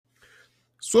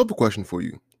So I have a question for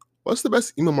you. What's the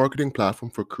best email marketing platform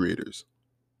for creators?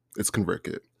 It's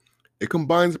ConvertKit. It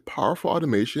combines powerful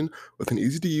automation with an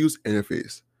easy to use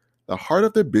interface. The heart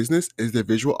of their business is their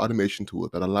visual automation tool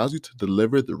that allows you to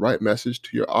deliver the right message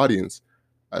to your audience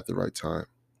at the right time.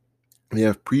 They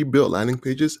have pre-built landing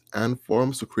pages and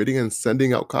forums, so creating and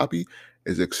sending out copy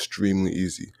is extremely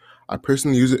easy. I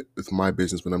personally use it with my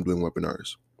business when I'm doing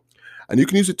webinars. And you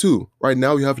can use it too. Right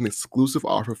now, we have an exclusive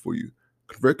offer for you.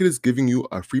 ConvertKit is giving you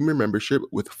a freemium membership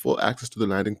with full access to the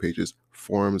landing pages,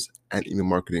 forums, and email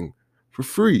marketing for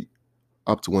free,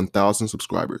 up to 1,000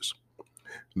 subscribers.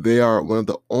 They are one of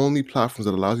the only platforms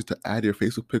that allows you to add your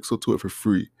Facebook pixel to it for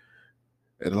free.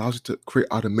 It allows you to create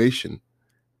automation,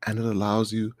 and it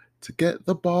allows you to get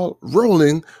the ball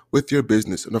rolling with your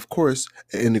business. And of course,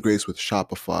 it integrates with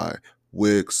Shopify,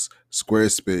 Wix,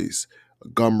 Squarespace,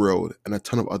 Gumroad, and a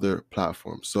ton of other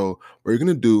platforms. So what you're going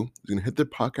to do is you're going to hit the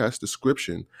podcast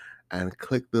description and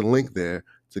click the link there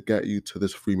to get you to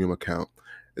this freemium account.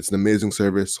 It's an amazing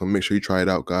service, so make sure you try it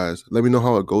out, guys. Let me know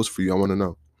how it goes for you. I want to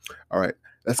know. All right,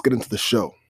 let's get into the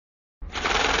show.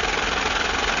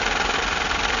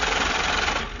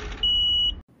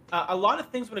 A lot of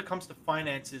things when it comes to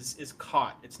finances is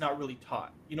caught. It's not really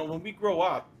taught. When we grow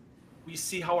up, we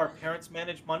see how our parents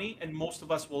manage money, and most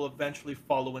of us will eventually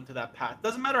follow into that path.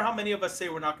 Doesn't matter how many of us say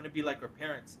we're not going to be like our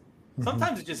parents.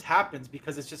 Sometimes it just happens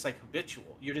because it's just like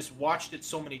habitual. You just watched it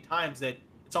so many times that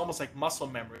it's almost like muscle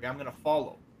memory. I'm going to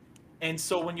follow. And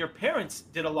so when your parents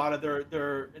did a lot of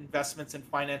their investments and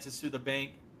finances through the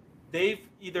bank, they've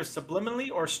either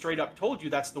subliminally or straight up told you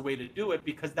that's the way to do it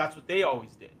because that's what they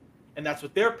always did. And that's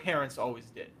what their parents always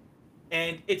did.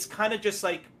 And it's kind of just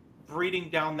like breeding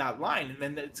down that line, and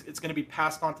then it's going to be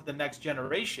passed on to the next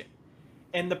generation.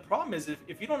 And the problem is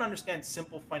if you don't understand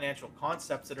simple financial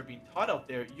concepts that are being taught out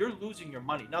there, you're losing your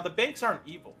money. Now, the banks aren't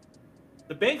evil.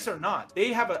 The banks are not.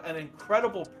 They have an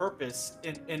incredible purpose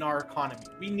in our economy.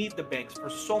 We need the banks for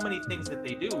so many things that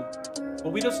they do,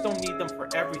 but we just don't need them for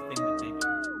everything that they do.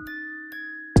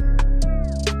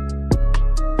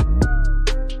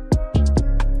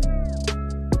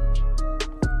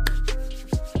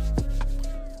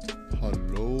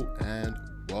 Hello and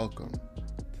welcome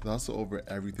to the Hustle Over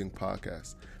Everything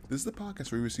podcast. This is the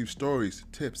podcast where we receive stories,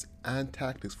 tips, and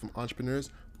tactics from entrepreneurs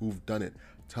who've done it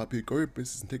to help you grow your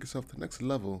business and take yourself to the next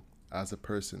level as a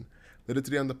person. Later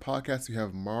today on the podcast, we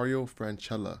have Mario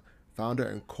Francella, founder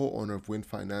and co-owner of Win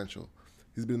Financial.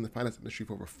 He's been in the finance industry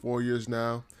for over 4 years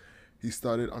now. He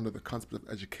started under the concept of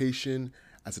education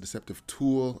as a deceptive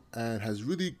tool and has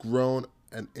really grown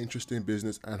an interesting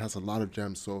business and has a lot of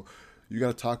gems. So you got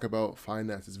to talk about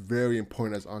finance. It's very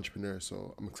important as entrepreneurs.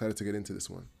 So I'm excited to get into this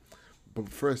one. But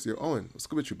first, Owen, what's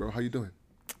good with you, bro? How you doing?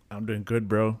 I'm doing good,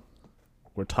 bro.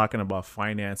 We're talking about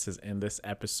finances in this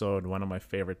episode. One of my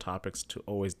favorite topics to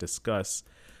always discuss.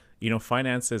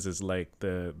 Finances is like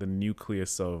the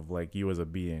nucleus of like you as a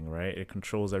being, right? It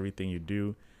controls everything you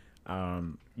do.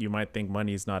 You might think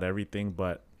money is not everything,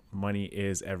 but money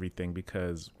is everything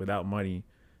because without money,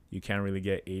 you can't really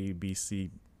get A, B, C,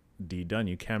 D done.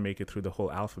 You can't make it through the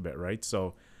whole alphabet, right?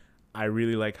 So I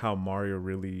really like how Mario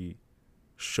really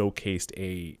showcased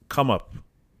a come up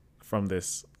from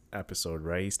this episode,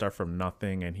 right? He started from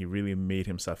nothing and he really made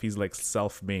himself. He's like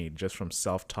self-made, just from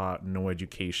self-taught, no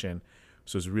education.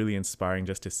 So it's really inspiring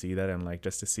just to see that, and like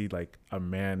just to see like a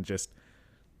man just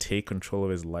take control of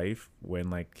his life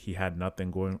when like he had nothing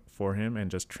going for him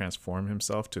and just transform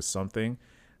himself to something.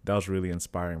 That was really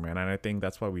inspiring, man. And I think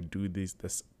that's why we do these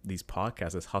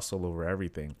podcasts, this hustle over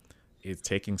everything. It's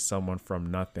taking someone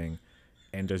from nothing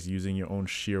and just using your own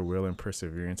sheer will and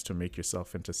perseverance to make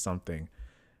yourself into something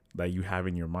that you have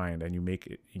in your mind, and you make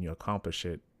it and you accomplish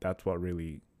it. That's what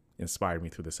really inspired me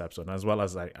through this episode. And as well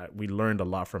as we learned a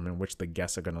lot from him, which the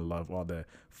guests are going to love, all the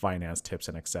finance tips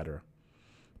and etc.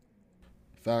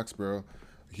 Facts, bro.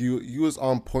 He was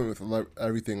on point with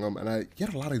everything, and he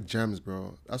had a lot of gems,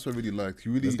 bro. That's what I really liked.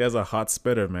 This guy's a hot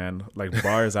spitter, man. Like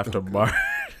bars after bar.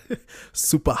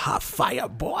 Super hot fire,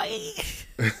 boy.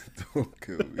 Don't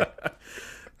kill me.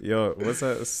 Yo, what's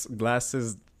that?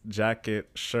 Glasses, jacket,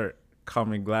 shirt. Call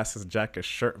me glasses, jacket,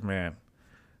 shirt, man.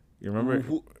 You remember?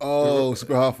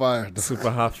 Super hot fire. Super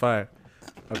hot fire.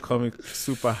 I call me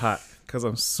super hot because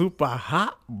I'm super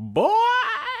hot, boy.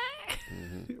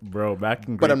 Mm-hmm. Bro, back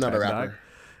in grade But I'm not a rapper. Dog,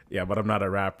 yeah, but I'm not a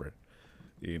rapper.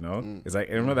 It's like,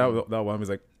 remember that one was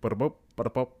like, ba-da-bop,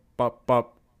 ba-da-bop, pop,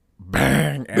 pop,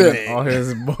 bang, and then all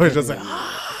his boys just like,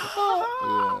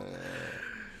 ah. Yeah.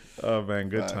 Oh man,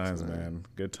 good times, man.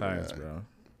 Good times, bro.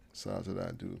 Shout out to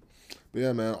that dude. But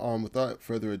yeah, man. Without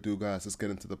further ado, guys, let's get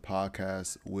into the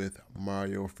podcast with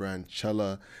Mario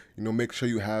Francella. Make sure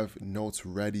you have notes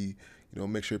ready.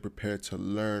 make sure you're prepared to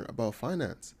learn about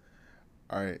finance.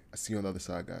 All right, I see you on the other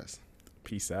side, guys.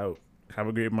 Peace out. Have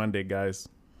a great Monday, guys.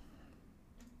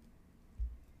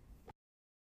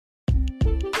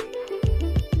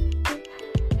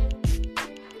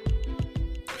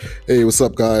 Hey, what's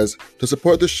up, guys? To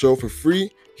support the show for free,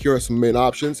 here are some main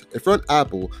options. If you're on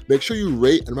Apple, make sure you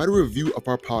rate and write a review of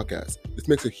our podcast. This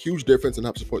makes a huge difference and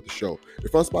helps support the show.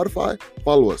 If you're on Spotify,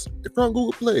 follow us. If you're on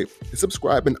Google Play, hit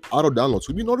subscribe and auto-download so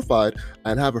you'll be notified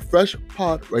and have a fresh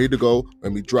pod ready to go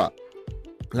when we drop.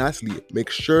 Lastly, make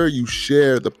sure you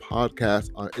share the podcast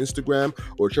on Instagram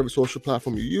or whichever social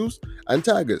platform you use and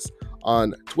tag us.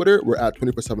 On Twitter, we're at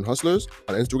 24/7 Hustlers.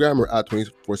 On Instagram, we're at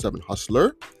 24/7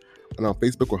 Hustler. And on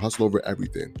Facebook, we're Hustle Over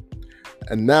Everything.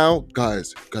 And now,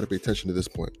 guys, gotta pay attention to this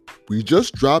point. We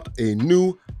just dropped a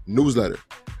new newsletter.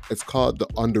 It's called The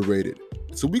Underrated.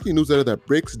 It's a weekly newsletter that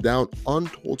breaks down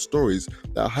untold stories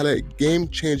that highlight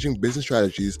game-changing business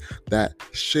strategies that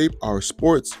shape our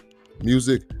sports,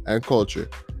 music, and culture.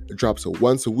 It drops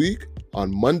once a week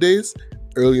on Mondays,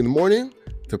 early in the morning,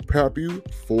 to prep you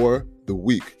for the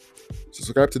week. So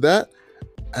subscribe to that,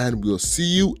 and we'll see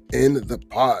you in the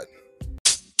pod.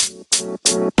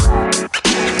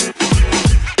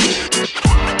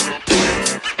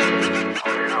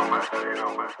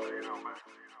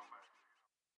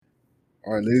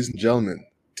 All right, ladies and gentlemen,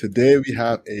 today we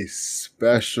have a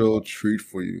special treat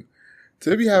for you.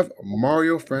 Today we have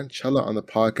Mario Franchella on the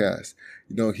podcast.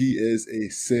 He is a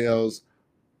sales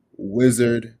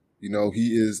wizard. He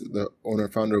is the owner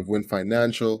and founder of Win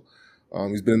Financial.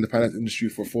 He's been in the finance industry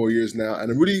for 4 years now,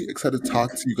 and I'm really excited to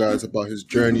talk to you guys about his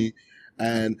journey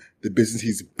and the business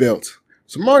he's built.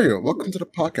 So Mario, welcome to the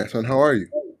podcast, man. How are you?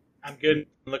 I'm good.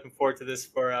 I'm looking forward to this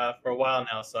for a while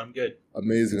now, so I'm good.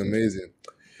 Amazing.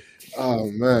 Oh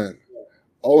man.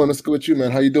 Owen, let's go with you, man.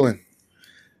 How you doing?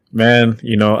 Man,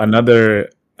 another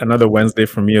Wednesday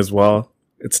for me as well.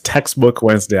 It's textbook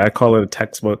Wednesday. I call it a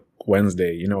textbook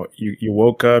Wednesday. You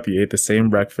woke up, you ate the same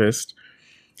breakfast,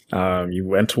 you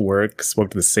went to work,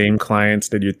 spoke to the same clients,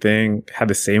 did your thing, had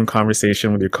the same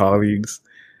conversation with your colleagues.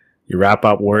 You wrap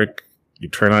up work, you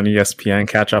turn on ESPN,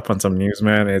 catch up on some news,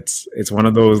 man. It's one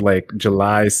of those like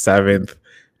July 7th,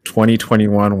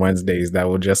 2021 Wednesdays that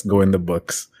will just go in the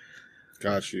books.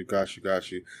 Got you.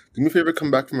 Do me a favor, come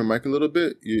back from your mic a little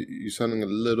bit. You're sounding a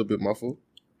little bit muffled.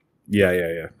 Yeah.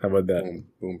 How about that?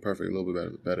 Boom, perfect. A little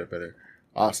bit better.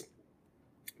 Awesome.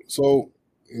 So,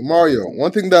 Mario,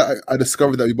 one thing that I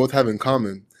discovered that we both have in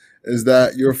common is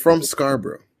that you're from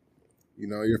Scarborough.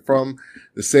 You're from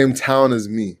the same town as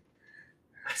me.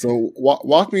 So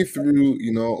walk me through,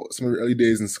 some of your early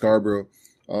days in Scarborough.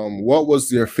 What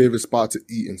was your favorite spot to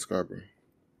eat in Scarborough?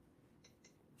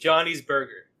 Johnny's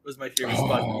Burger was my favorite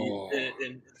spot to eat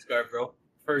in Scarborough.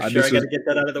 For sure, I got to get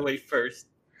that out of the way first.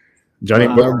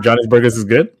 Johnny's Burgers is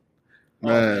good?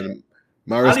 Man,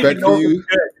 my respect for you.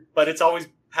 Good, but it's always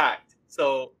packed.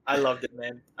 So I loved it,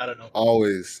 man. I don't know.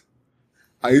 Always.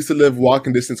 I used to live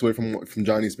walking distance away from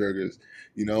Johnny's Burgers.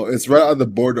 It's right on the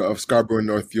border of Scarborough and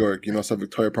North York, so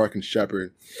Victoria Park and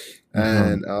Shepherd.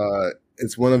 And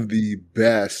it's one of the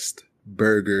best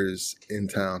burgers in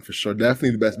town for sure.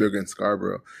 Definitely the best burger in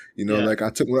Scarborough. Like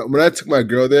when I took my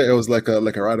girl there, it was like a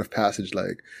rite of passage.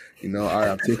 Like, all right,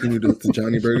 I'm taking you to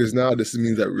Johnny Burgers now. This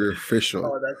means that we're official.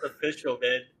 Oh, that's official,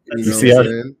 man.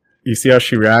 You see how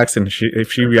she reacts, and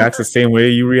if she reacts the same way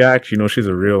you react, she's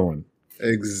a real one.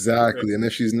 Exactly. And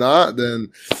if she's not,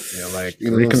 then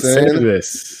reconsider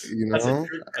this. That's a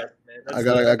true test, man.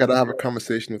 I gotta have a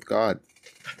conversation with God.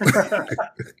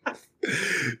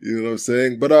 You know what I'm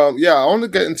saying? But I want to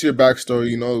get into your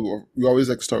backstory. We always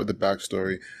like to start with the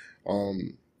backstory.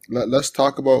 Let's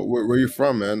talk about where you're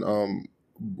from, man.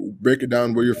 Break it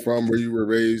down, where you're from, where you were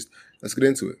raised. Let's get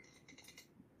into it.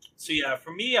 So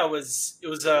for me, it was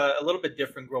a little bit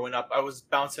different growing up. I was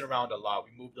bouncing around a lot.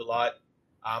 We moved a lot.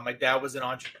 My dad was an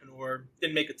entrepreneur,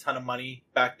 didn't make a ton of money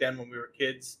back then when we were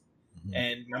kids. Mm-hmm.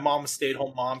 And my mom was a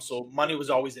stay-at-home mom, so money was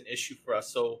always an issue for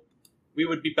us. So we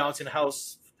would be bouncing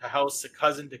house to house,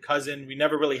 cousin to cousin. We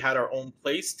never really had our own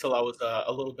place till I was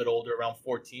a little bit older, around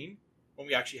 14, when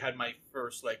we actually had my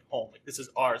first home. Like, this is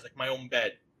ours, like my own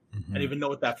bed. Mm-hmm. I didn't even know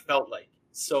what that felt like.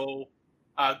 So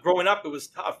growing up, it was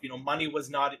tough. Money was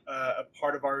not a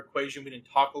part of our equation. We didn't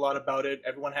talk a lot about it.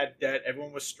 Everyone had debt.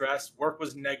 Everyone was stressed. Work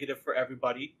was negative for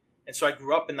everybody. And so I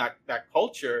grew up in that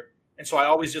culture. And so I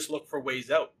always just looked for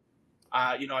ways out.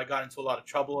 I got into a lot of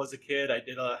trouble as a kid. I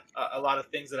did a lot of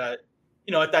things that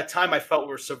at that time I felt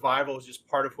were survival. It was just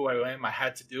part of who I am. I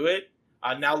had to do it.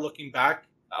 Now looking back,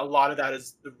 a lot of that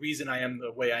is the reason I am the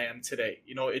way I am today.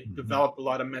 It developed a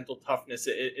lot of mental toughness.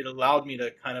 It allowed me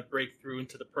to kind of break through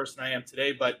into the person I am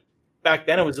today. But back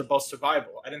then it was about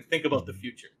survival. I didn't think about the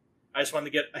future. I just wanted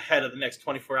to get ahead of the next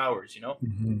 24 hours, you know?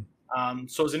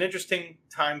 So it was an interesting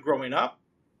time growing up.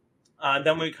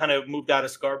 Then we kind of moved out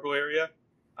of Scarborough area.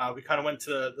 We kind of went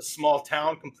to the small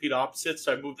town, complete opposite.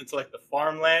 So I moved into like the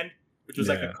farmland, which was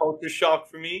like a culture shock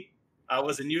for me. I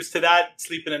wasn't used to that,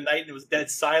 sleeping at night and it was dead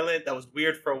silent. That was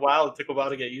weird for a while. It took a while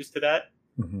to get used to that.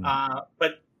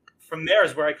 But from there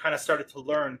is where I kind of started to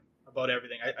learn about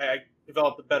everything. I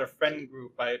developed a better friend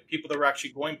group. I had people that were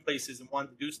actually going places and wanted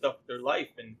to do stuff with their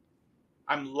life. And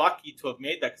I'm lucky to have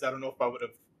made that because I don't know if I would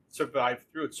have survived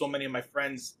through it. So many of my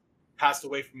friends passed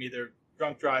away from either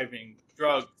drunk driving,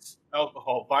 drugs,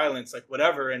 alcohol, violence, like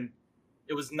whatever. And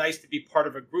it was nice to be part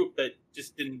of a group that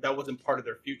just that wasn't part of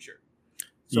their future.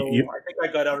 So I think I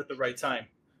got out at the right time.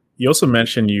 You also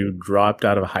mentioned you dropped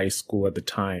out of high school at the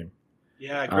time.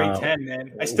 Yeah, grade 10,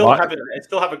 man. I still have it. I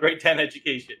still have a grade 10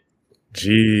 education.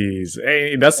 Jeez.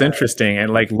 Hey, that's interesting.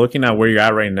 And like looking at where you're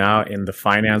at right now in the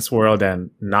finance world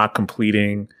and not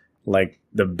completing like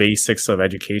the basics of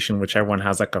education, which everyone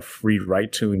has like a free right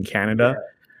to in Canada.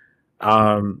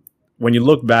 When you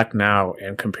look back now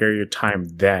and compare your time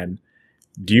then,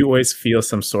 do you always feel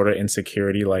some sort of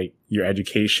insecurity, like your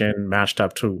education matched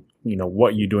up to, you know,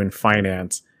 what you do in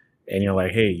finance and you're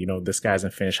like, hey, you know, this guy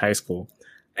hasn't finished high school.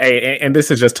 Hey, and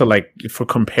this is just to like for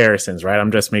comparisons, right?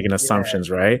 I'm just making assumptions,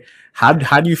 right? How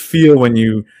do you feel when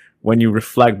you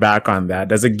reflect back on that?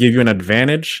 Does it give you an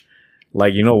advantage?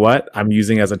 Like, you know what, I'm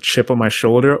using as a chip on my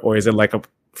shoulder, or is it like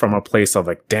from a place of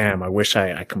like, damn, I wish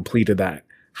I completed that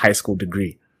high school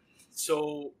degree?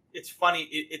 So it's funny.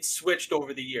 It switched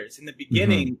over the years. In the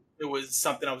beginning, it was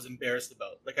something I was embarrassed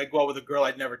about. Like I'd go out with a girl,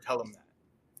 I'd never tell them that.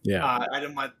 Yeah. I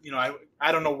didn't want, you know,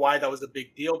 I don't know why that was a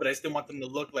big deal, but I just didn't want them to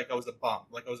look like I was a bum,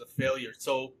 like I was a failure.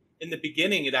 So in the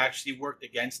beginning, it actually worked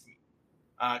against me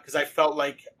because I felt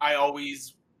like I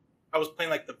was playing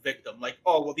like the victim. Like,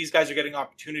 oh, well, these guys are getting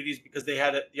opportunities because they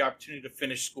had the opportunity to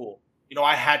finish school. You know,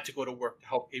 I had to go to work to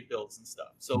help pay bills and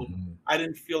stuff. So I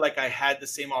didn't feel like I had the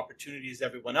same opportunity as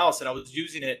everyone else. And I was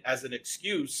using it as an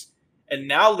excuse. And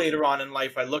now later on in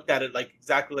life, I looked at it like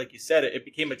exactly like you said, it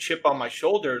became a chip on my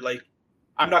shoulder. Like,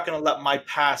 I'm not going to let my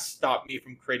past stop me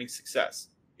from creating success.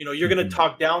 You know, you're going to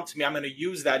talk down to me. I'm going to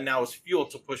use that now as fuel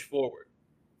to push forward.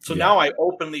 So now I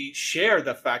openly share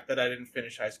the fact that I didn't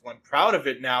finish high school. I'm proud of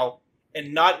it now.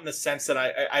 And not in the sense that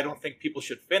I don't think people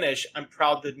should finish. I'm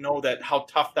proud to know that how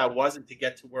tough that was and to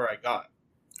get to where I got.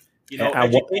 You know,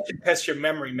 education tests your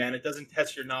memory, man. It doesn't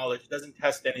test your knowledge. It doesn't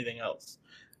test anything else.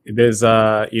 There's,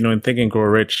 you know, in Think and Grow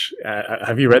Rich,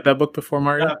 have you read that book before,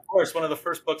 Mario? Yeah, of course. One of the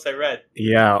first books I read.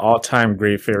 Yeah, all-time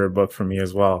great favorite book for me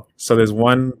as well. So there's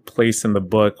one place in the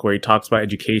book where he talks about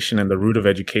education and the root of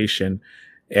education.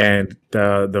 And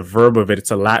the verb of it,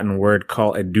 it's a Latin word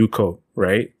called educo,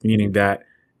 right? Meaning that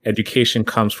education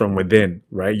comes from within,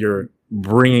 right? You're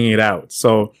bringing it out.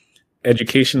 So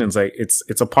education is like, it's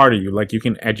a part of you. Like you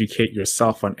can educate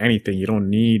yourself on anything. You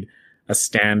don't need a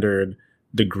standard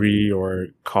degree or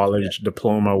college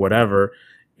diploma, whatever.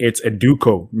 It's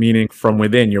educo, meaning from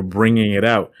within, you're bringing it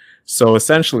out. So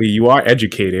essentially you are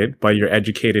educated, but you're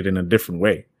educated in a different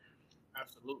way.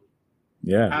 Absolutely.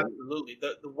 Yeah. Absolutely.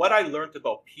 What I learned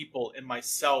about people and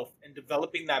myself and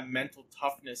developing that mental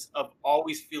toughness of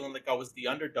always feeling like I was the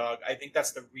underdog, I think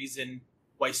that's the reason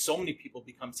why so many people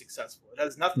become successful. It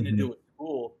has nothing to do with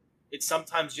school. It's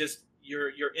sometimes just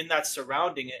you're in that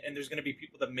surrounding, and there's going to be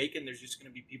people that make it, and there's just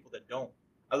going to be people that don't.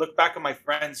 I look back at my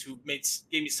friends who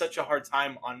gave me such a hard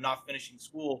time on not finishing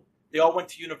school. They all went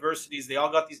to universities. They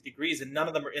all got these degrees, and none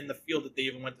of them are in the field that they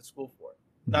even went to school for.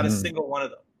 Not a single one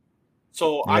of them.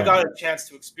 So I got a chance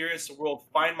to experience the world,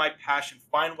 find my passion,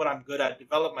 find what I'm good at,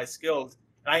 develop my skills,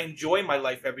 and I enjoy my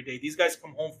life every day. These guys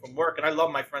come home from work, and I love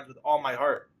my friends with all my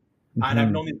heart. And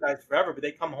I've known these guys forever, but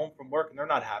they come home from work, and they're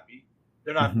not happy.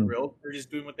 They're not thrilled. They're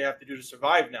just doing what they have to do to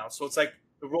survive now. So it's like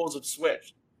the roles have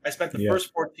switched. I spent the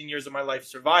first 14 years of my life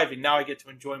surviving. Now I get to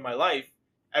enjoy my life.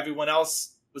 Everyone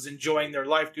else was enjoying their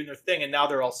life, doing their thing, and now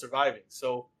they're all surviving.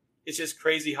 So it's just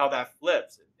crazy how that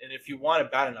flips. And if you want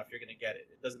it bad enough, you're going to get it.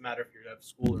 It doesn't matter if you're out of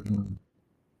school or not.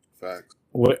 Facts.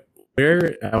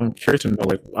 Where I'm curious to know,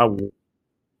 like,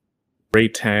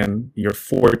 grade 10, you're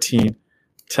 14,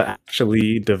 to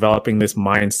actually developing this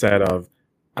mindset of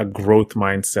a growth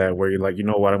mindset where you're like, you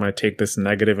know what, I'm going to take this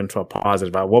negative into a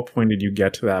positive. At what point did you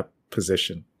get to that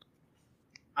position?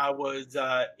 I was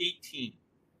 18,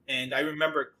 and I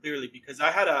remember it clearly because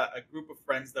I had a group of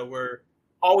friends that were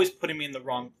always putting me in the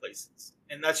wrong places.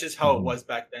 And that's just how it was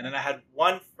back then. And I had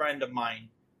one friend of mine,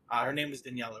 her name was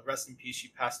Daniela. Rest in peace. She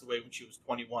passed away when she was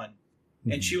 21.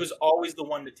 And she was always the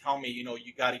one to tell me, you know,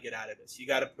 you got to get out of this. You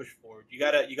got to push forward. You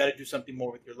got to do something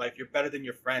more with your life. You're better than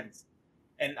your friends.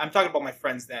 And I'm talking about my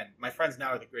friends then. My friends now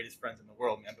are the greatest friends in the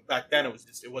world, man. But back then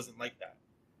it wasn't like that.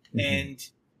 And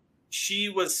she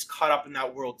was caught up in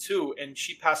that world too. And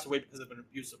she passed away because of an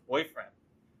abusive boyfriend.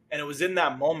 And it was in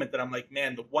that moment that I'm like,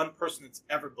 man, the one person that's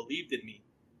ever believed in me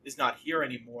is not here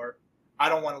anymore. I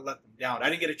don't want to let them down. I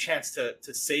didn't get a chance to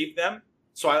save them.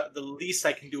 So the least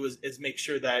I can do is make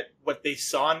sure that what they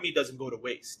saw in me doesn't go to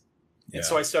waste. Yeah. And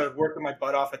so I started working my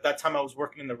butt off. At that time, I was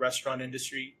working in the restaurant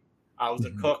industry. I was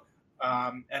a cook.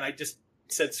 And I just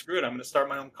said, screw it, I'm going to start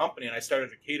my own company. And I started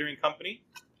a catering company.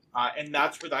 And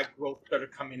that's where that growth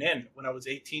started coming in. When I was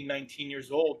 18, 19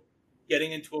 years old,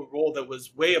 getting into a role that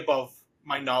was way above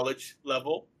my knowledge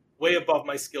level, way above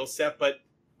my skill set. But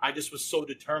I just was so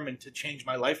determined to change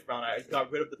my life around. I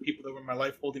got rid of the people that were in my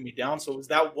life holding me down. So it was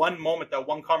that one moment, that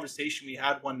one conversation we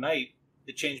had one night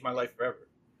that changed my life forever.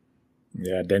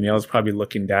 Yeah, Danielle's probably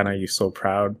looking down at you so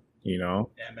proud, you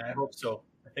know? Yeah, man, I hope so.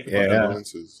 I think about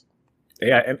that.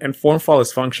 Yeah, and form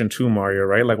follows function too, Mario,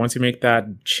 right? Like once you make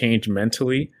that change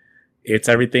mentally, it's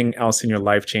everything else in your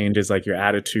life changes, like your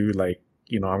attitude, like,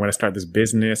 you know, I'm going to start this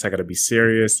business. I got to be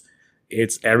serious.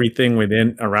 It's everything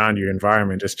within around your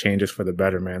environment just changes for the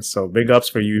better, man. So big ups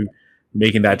for you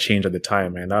making that change at the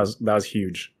time, man. That was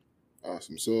huge.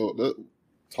 Awesome. So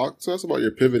talk to us about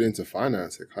your pivot into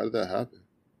finance. Like, how did that happen?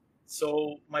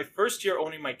 So my first year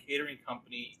owning my catering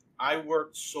company, I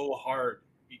worked so hard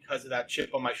because of that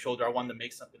chip on my shoulder. I wanted to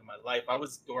make something in my life. I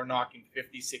was door knocking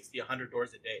 50, 60, 100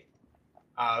 doors a day.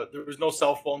 There was no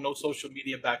cell phone, no social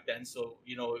media back then. So,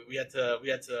 you know, we had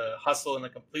to hustle in a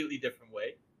completely different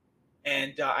way.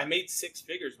 And I made 6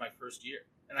 figures my first year.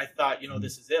 And I thought, you know,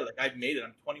 this is it. Like, I've made it.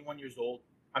 I'm 21 years old.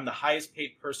 I'm the highest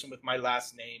paid person with my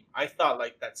last name. I thought,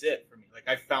 like, that's it for me. Like,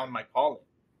 I found my calling.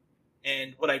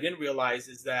 And what I didn't realize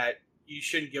is that you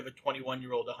shouldn't give a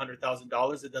 21-year-old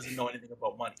 $100,000 that doesn't know anything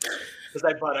about money. Because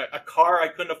I bought a car I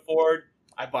couldn't afford.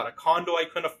 I bought a condo I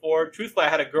couldn't afford. Truthfully, I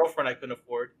had a girlfriend I couldn't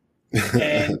afford.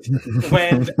 And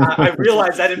when I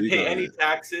realized I didn't pay any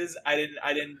taxes, I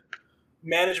didn't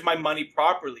manage my money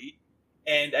properly.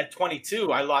 And at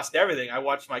 22, I lost everything. I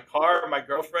watched my car, my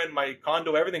girlfriend, my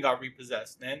condo, everything got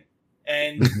repossessed, man.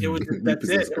 And it was that's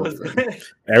it. It was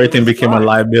everything became a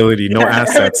liability, no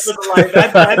assets. I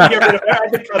had to get rid of it. I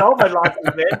had to cut all my losses,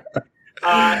 man.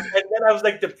 And then I was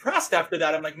like depressed after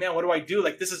that. I'm like, man, what do I do?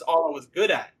 Like, this is all I was good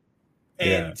at.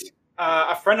 And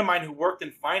a friend of mine who worked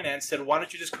in finance said, why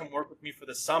don't you just come work with me for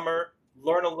the summer,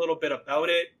 learn a little bit about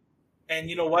it. And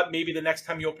you know what? Maybe the next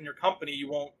time you open your company, you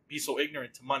won't be so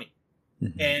ignorant to money.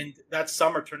 And that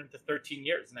summer turned into 13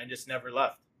 years and I just never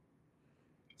left.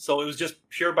 So it was just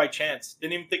pure by chance.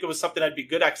 Didn't even think it was something I'd be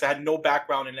good at because I had no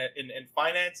background in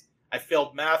finance. I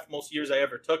failed math most years I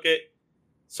ever took it.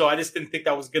 So I just didn't think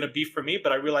that was going to be for me.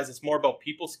 But I realized it's more about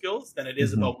people skills than it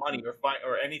is about money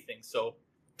or anything. So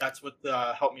that's what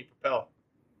helped me propel.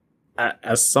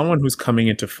 As someone who's coming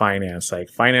into finance,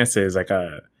 like finance is like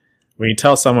when you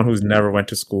tell someone who's never went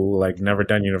to school, like never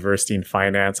done university in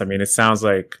finance, I mean, it sounds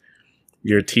like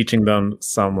you're teaching them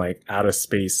some like out of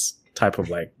space type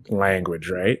of like language,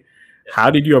 right? Yeah.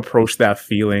 How did you approach that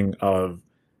feeling of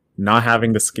not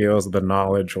having the skills, the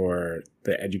knowledge, or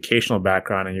the educational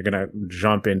background, and you're going to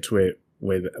jump into it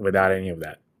without any of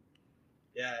that?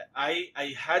 Yeah,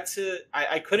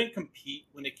 I couldn't compete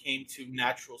when it came to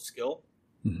natural skill.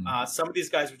 Some of these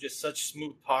guys were just such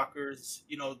smooth talkers.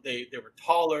 You know, they were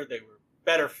taller, they were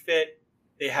better fit.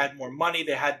 They had more money.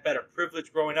 They had better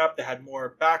privilege growing up. They had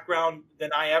more background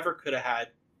than I ever could have had.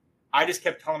 I just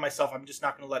kept telling myself, I'm just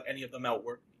not going to let any of them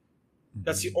outwork me.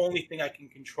 That's the only thing I can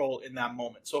control in that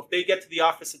moment. So if they get to the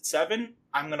office at 7,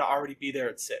 I'm going to already be there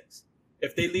at 6.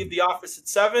 If they leave the office at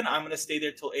 7, I'm going to stay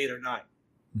there till 8 or 9.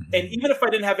 And even if I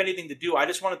didn't have anything to do, I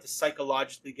just wanted to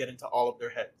psychologically get into all of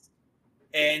their heads.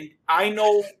 And I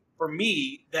know for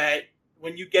me that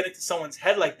when you get into someone's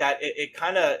head like that, it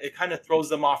kind of throws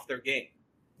them off their game.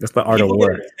 That's the art People of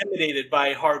work. get intimidated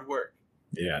by hard work.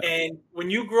 Yeah. And when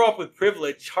you grow up with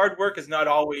privilege, hard work is not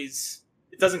always,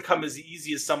 it doesn't come as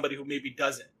easy as somebody who maybe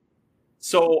doesn't.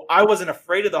 So I wasn't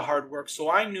afraid of the hard work. So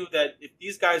I knew that if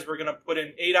these guys were going to put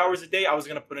in 8 hours a day, I was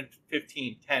going to put in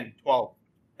 15, 10, 12,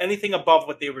 anything above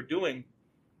what they were doing.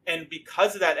 And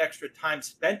because of that extra time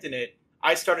spent in it,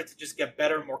 I started to just get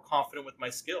better and more confident with my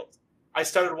skills. I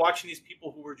started watching these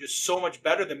people who were just so much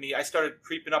better than me. I started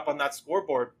creeping up on that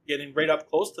scoreboard, getting right up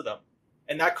close to them.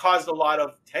 And that caused a lot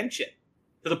of tension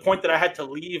to the point that I had to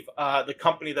leave the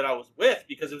company that I was with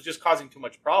because it was just causing too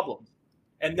much problems.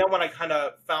 And then when I kind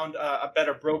of found a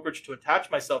better brokerage to attach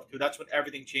myself to, that's when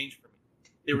everything changed for me.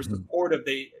 They were supportive.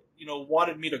 They,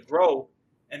 wanted me to grow.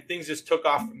 and things just took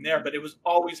off from there. But it was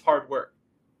always hard work.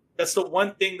 That's the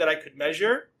one thing that I could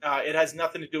measure. It has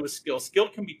nothing to do with skill. Skill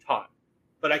can be taught,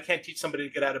 but I can't teach somebody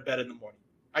to get out of bed in the morning.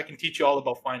 I can teach you all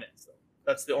about finance, though.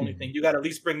 That's the only thing. You got to at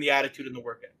least bring the attitude and the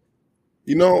work ethic.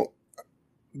 You know,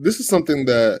 this is something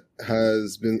that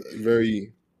has been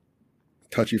very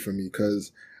touchy for me,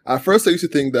 because at first I used to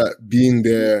think that being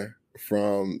there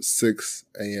from 6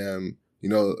 a.m., you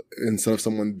know, instead of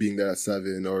someone being there at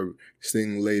 7 or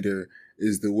staying later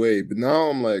is the way. But now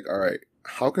I'm like, all right,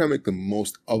 how can I make the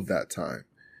most of that time?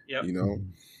 Yep. You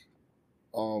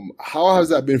know, how has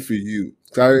that been for you?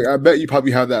 'Cause I bet you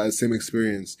probably have that same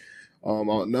experience. I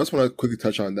just want to quickly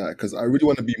touch on that, because I really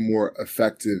want to be more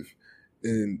effective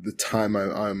in the time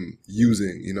I'm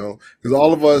using, you know, because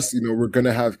all of us, you know, we're going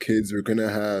to have kids, we're going to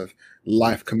have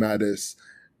life come at us.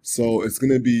 So it's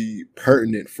going to be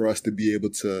pertinent for us to be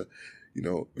able to, you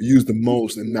know, use the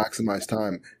most and maximize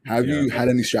time. Have you had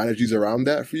any strategies around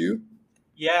that for you?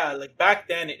 Yeah, like back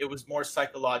then, it was more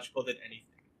psychological than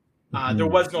anything. There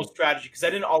was no strategy because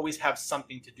I didn't always have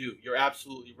something to do. You're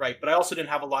absolutely right. But I also didn't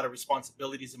have a lot of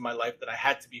responsibilities in my life that I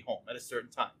had to be home at a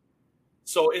certain time.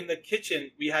 So in the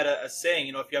kitchen, we had a saying,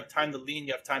 you know, if you have time to lean,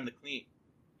 you have time to clean.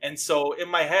 And so in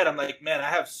my head, I'm like, man, I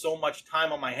have so much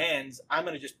time on my hands. I'm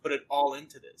going to just put it all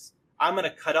into this. I'm going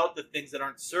to cut out the things that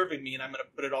aren't serving me, and I'm going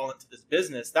to put it all into this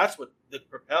business. That's what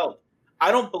propelled.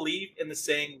 I don't believe in the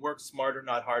saying, work smarter,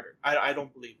 not harder. I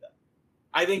don't believe that.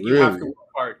 I think you have to work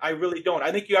hard. I really don't.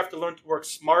 I think you have to learn to work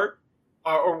smart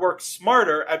or work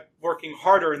smarter at working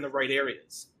harder in the right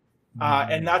areas.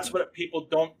 And that's what people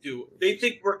don't do. They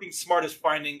think working smart is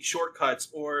finding shortcuts,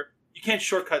 or you can't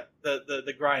shortcut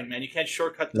the grind, man. You can't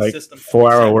shortcut the like system.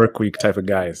 4-hour work week type of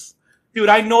guys. Dude,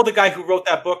 I know the guy who wrote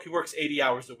that book who works 80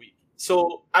 hours a week.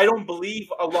 So I don't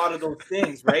believe a lot of those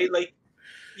things, right? Like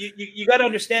you got to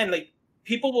understand, like,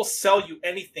 people will sell you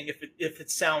anything if it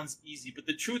sounds easy. But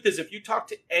the truth is, if you talk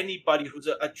to anybody who's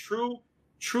a true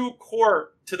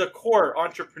core to the core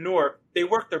entrepreneur, they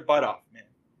work their butt off, man.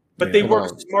 But they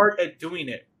work smart at doing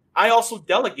it. I also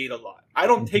delegate a lot. I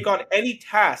don't take on any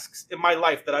tasks in my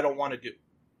life that I don't want to do.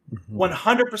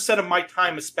 100% of my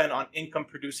time is spent on income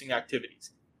producing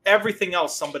activities. Everything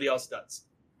else, somebody else does.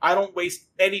 I don't waste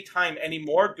any time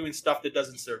anymore doing stuff that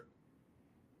doesn't serve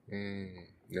me.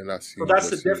 Yeah, that's huge. So that's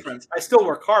the difference. I still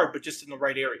work hard, but just in the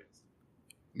right areas.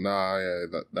 Nah,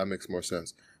 yeah, that makes more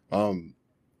sense.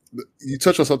 You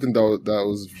touched on something that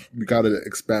was we gotta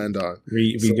expand on.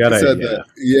 We gotta,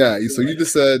 So you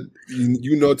just said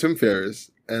you know Tim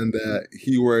Ferriss and that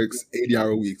he works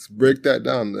 80-hour weeks. Break that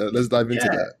down. Let's dive into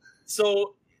that.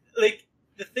 So, like,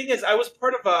 the thing is, I was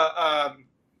part of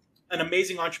an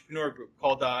amazing entrepreneur group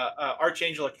called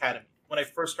Archangel Academy when I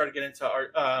first started getting into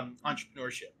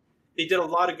entrepreneurship. They did a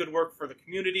lot of good work for the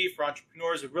community, for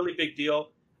entrepreneurs, a really big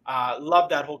deal.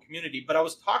 Loved that whole community. But I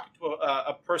was talking to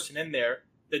a person in there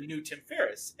that knew Tim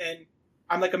Ferriss. And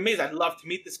I'm like, amazed. I'd love to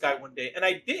meet this guy one day. And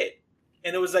I did.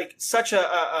 And it was like such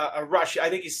a rush. I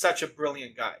think he's such a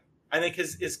brilliant guy. I think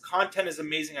his content is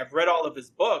amazing. I've read all of his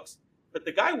books. But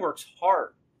the guy works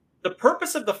hard. The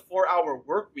purpose of the 4-hour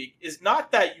work week is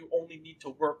not that you only need to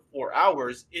work 4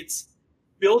 hours. It's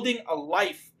building a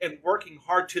life and working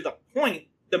hard to the point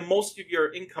that most of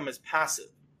your income is passive,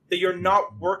 that you're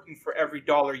not working for every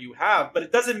dollar you have. But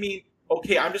it doesn't mean,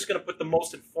 okay, I'm just going to put the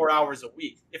most in 4 hours a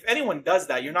week. If anyone does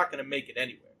that, you're not going to make it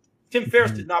anywhere. Tim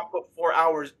Ferriss did not put 4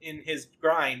 hours in his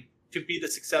grind to be the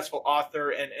successful author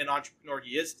and entrepreneur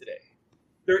he is today.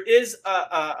 There is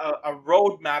a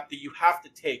roadmap that you have to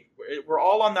take. We're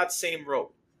all on that same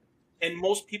road. And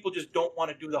most people just don't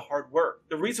want to do the hard work.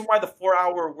 The reason why the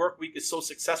 4-hour work week is so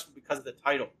successful because of the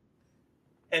title.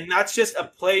 And that's just a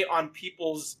play on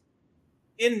people's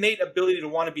innate ability to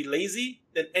want to be lazy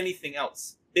than anything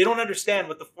else. They don't understand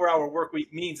what the 4-hour work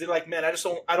week means. They're like, man, I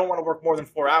don't want to work more than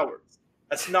 4 hours.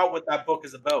 That's not what that book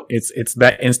is about. It's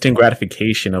that instant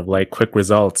gratification of like quick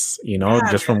results, you know,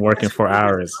 just from working 4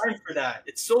 hours. For that.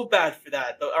 It's so bad for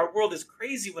that. Our world is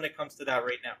crazy when it comes to that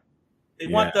right now. They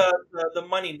want the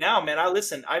money now, man.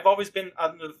 I've always been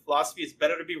under the philosophy it's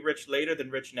better to be rich later than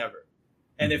rich never.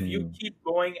 And if you keep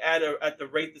going at the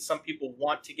rate that some people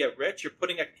want to get rich, you're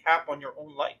putting a cap on your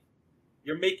own life.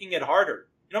 You're making it harder.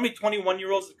 You know how many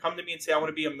 21-year-olds that come to me and say, I want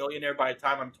to be a millionaire by the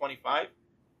time I'm 25?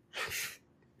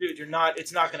 Dude,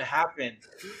 it's not going to happen.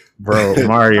 Bro,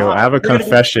 Mario, I have a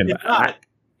confession. I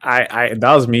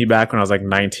that was me back when I was like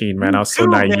 19, man. I was so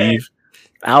naive.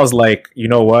 I was like, you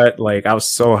know what? Like, I was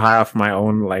so high off my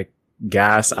own, like,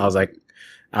 gas. I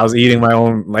was eating my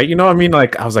own, like, you know what I mean?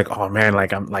 Like, I was like, oh man,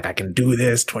 like, I'm like, I can do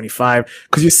this 25.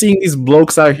 Cause you're seeing these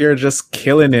blokes out here just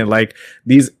killing it. Like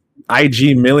these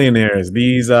IG millionaires.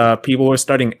 These people were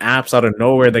starting apps out of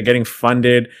nowhere. They're getting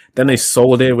funded. Then they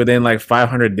sold it within like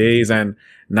 500 days, and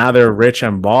now they're rich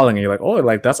and balling. And you're like, oh,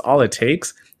 like that's all it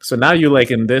takes. So now you're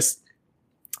like in this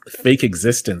fake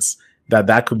existence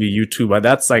that could be you too, but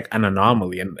that's like an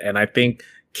anomaly. And I think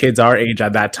kids our age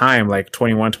at that time, like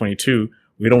 21, 22,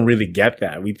 we don't really get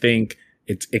that. We think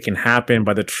it can happen,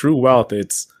 but the true wealth,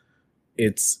 it's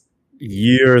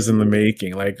years in the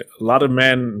making. Like a lot of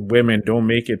men, women don't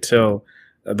make it till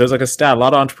there's like a stat. A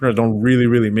lot of entrepreneurs don't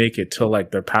really make it till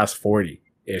like they're past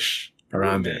 40-ish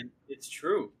around there. It's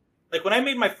true. Like when I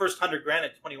made my first 100 grand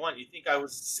at 21, you think I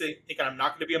was thinking I'm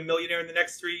not going to be a millionaire in the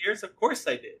next 3 years? Of course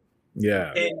I did.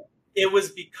 Yeah. And it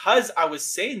was because I was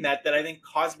saying that I think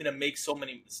caused me to make so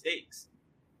many mistakes.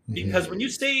 Because when you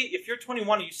say, if you're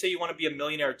 21 and you say you want to be a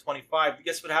millionaire at 25,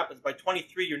 guess what happens? By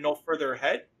 23, you're no further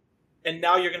ahead. And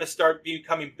now you're going to start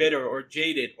becoming bitter or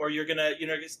jaded, or you're going to,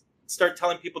 start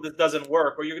telling people this doesn't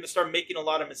work, or you're going to start making a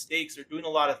lot of mistakes or doing a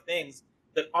lot of things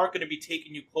that aren't going to be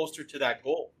taking you closer to that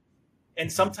goal.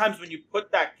 And sometimes when you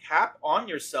put that cap on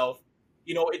yourself,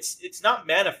 it's not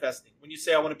manifesting. When you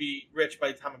say I want to be rich by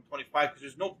the time I'm 25, because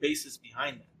there's no basis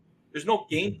behind that. There's no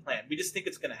game plan. We just think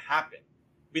it's going to happen.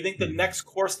 We think the next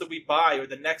course that we buy, or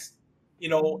the next,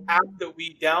 app that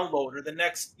we download, or the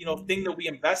next, thing that we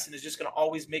invest in is just going to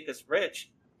always make us rich.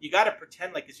 You got to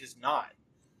pretend like it's just not.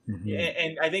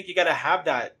 And I think you got to have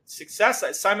that success.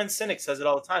 Simon Sinek says it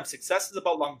all the time. Success is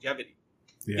about longevity.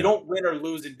 Yeah. You don't win or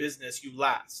lose in business. You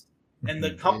last. And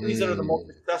the companies that are the most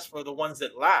successful are the ones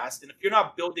that last. And if you're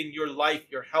not building your life,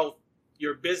 your health,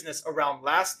 your business around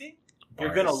lasting,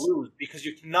 you're going to lose, because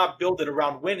you cannot build it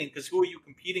around winning, because who are you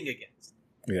competing against?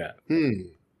 Yeah.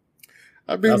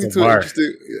 That brings me to an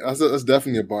interesting. That's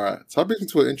definitely a bar. So that brings me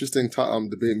to an interesting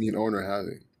debate me and Owen are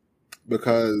having,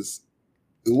 because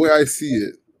the way I see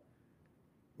it,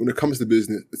 when it comes to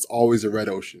business, it's always a red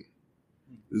ocean.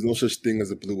 There's no such thing as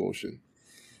a blue ocean.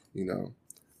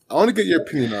 I want to get your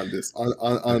opinion on this.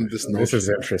 On this notion. This is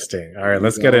interesting. All right,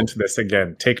 let's get into this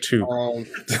again. Take two.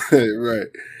 Right.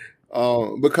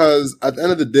 Because at the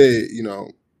end of the day,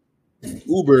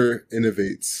 Uber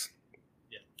innovates.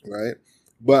 Right,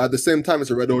 but at the same time, it's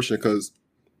a red ocean because,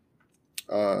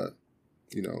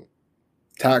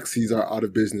 taxis are out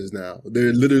of business now.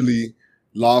 They're literally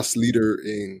loss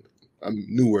leadering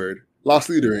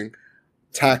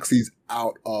taxis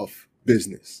out of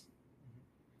business.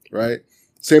 Right.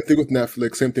 Same thing with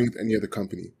Netflix. Same thing with any other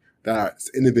company that's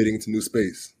innovating into new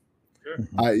space,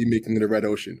 i.e., making it a red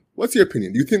ocean. What's your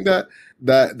opinion? Do you think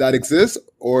that exists,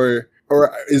 or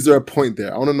is there a point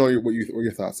there? I want to know what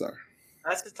your thoughts are.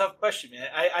 That's a tough question, man.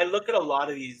 I look at a lot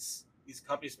of these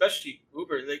companies, especially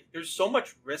Uber. Like, there's so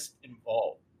much risk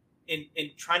involved in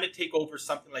trying to take over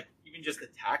something like even just the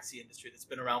taxi industry that's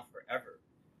been around forever.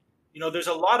 There's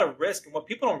a lot of risk, and what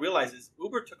people don't realize is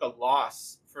Uber took a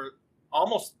loss for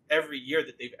almost every year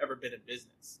that they've ever been in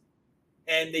business,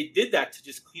 and they did that to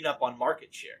just clean up on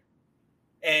market share.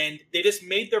 And they just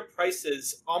made their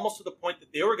prices almost to the point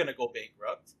that they were going to go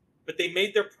bankrupt. But they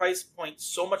made their price point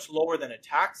so much lower than a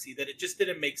taxi that it just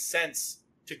didn't make sense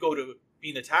to go to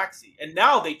being a taxi. And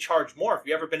now they charge more. If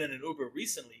you've ever been in an Uber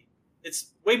recently,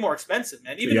 it's way more expensive,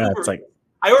 man. Even Uber, it's like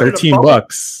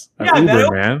 $13 at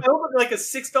Uber, man. I ordered like a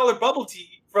 $6 bubble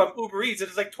tea from Uber Eats, and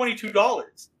it's like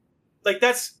 $22. Like,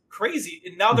 that's crazy.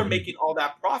 And now they're making all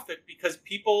that profit because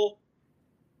people.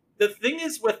 The thing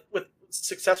is with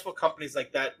successful companies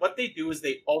like that, what they do is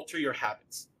they alter your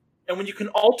habits. And when you can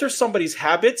alter somebody's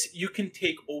habits, you can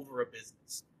take over a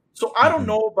business. So I don't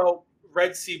know about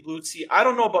Red Sea, Blue Sea. I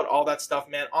don't know about all that stuff,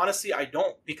 man. Honestly, I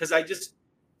don't, because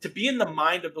to be in the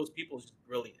mind of those people is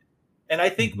brilliant. And I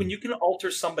think when you can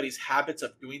alter somebody's habits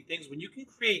of doing things, when you can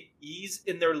create ease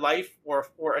in their life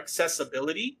or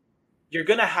accessibility, you're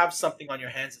going to have something on your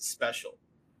hands that's special.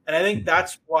 And I think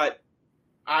that's what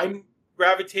I'm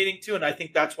gravitating to. And I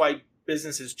think that's why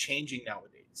business is changing nowadays.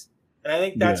 And I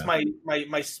think that's my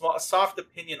soft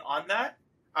opinion on that,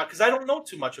 because I don't know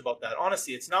too much about that.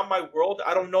 Honestly, it's not my world.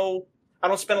 I don't know. I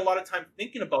don't spend a lot of time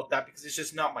thinking about that because it's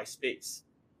just not my space.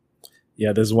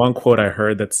 Yeah, there's one quote I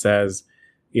heard that says,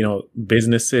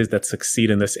 businesses that succeed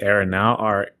in this era now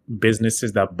are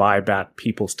businesses that buy back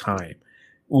people's time.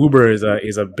 Uber is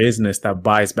a business that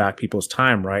buys back people's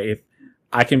time, right? If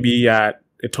I can be at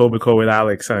Etobicoke with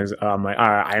Alex, I'm like, all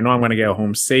right, I know I'm going to get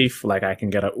home safe. Like, I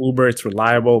can get an Uber. It's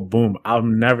reliable. Boom.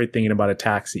 I'm never thinking about a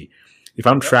taxi. If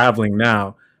I'm traveling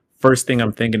now, first thing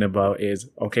I'm thinking about is,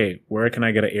 okay, where can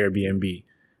I get an Airbnb,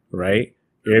 right?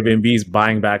 Airbnb is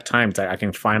buying back time. It's like I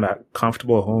can find a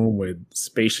comfortable home with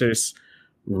spacious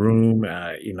room.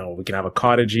 We can have a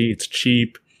cottagey. It's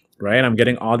cheap, right? I'm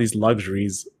getting all these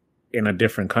luxuries in a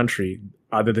different country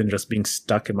other than just being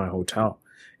stuck in my hotel.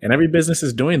 And every business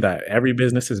is doing that. Every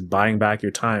business is buying back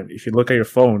your time. If you look at your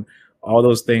phone, all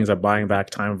those things are buying back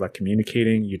time of like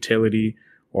communicating, utility,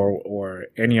 or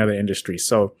any other industry.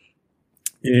 So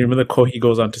even the quote, he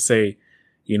goes on to say,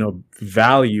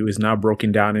 value is now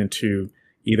broken down into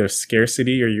either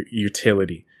scarcity or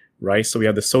utility, right? So we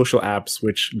have the social apps,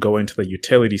 which go into the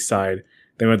utility side.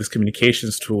 Then we have these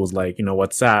communications tools like,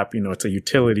 WhatsApp, it's a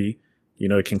utility,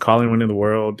 it can call anyone in the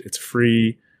world. It's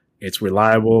free. It's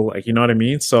reliable. Like, you know what I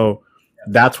mean? So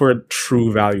that's where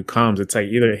true value comes. It's like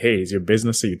either, hey, is your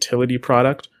business a utility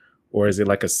product or is it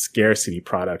like a scarcity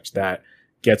product that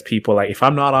gets people like, if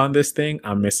I'm not on this thing,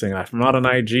 I'm missing out. If I'm not on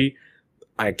IG,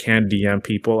 I can't DM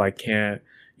people. I can't,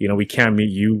 we can't meet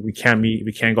you. We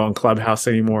can't go on Clubhouse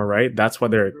anymore, right? That's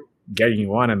what they're getting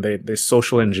you on. And they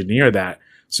social engineer that.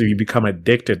 So you become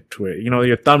addicted to it.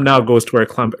 Your thumbnail goes to where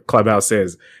Clubhouse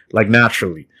is, like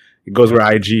naturally. It goes where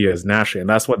IG is naturally. And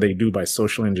that's what they do by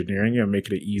social engineering you and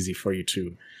making it easy for you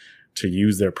to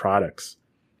use their products.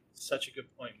 Such a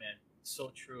good point, man.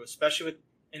 So true. Especially with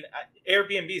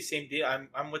Airbnb, same deal.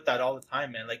 I'm with that all the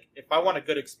time, man. Like if I want a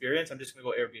good experience, I'm just gonna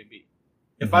go Airbnb.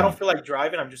 If I don't feel like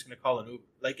driving, I'm just gonna call an Uber.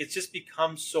 Like it's just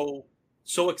become so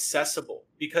accessible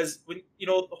because when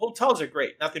the hotels are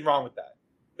great, nothing wrong with that.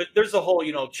 But there's a whole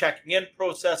checking in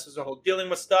process. There's a whole dealing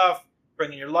with stuff,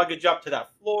 bringing your luggage up to that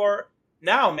floor.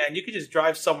 Now, man, you could just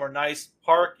drive somewhere nice,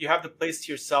 park. You have the place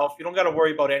to yourself. You don't got to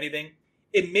worry about anything.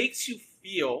 It makes you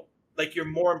feel like you're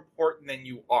more important than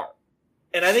you are.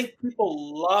 And I think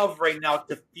people love right now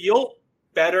to feel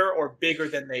better or bigger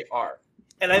than they are.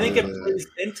 And I think it plays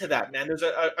into that, man. There's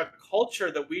a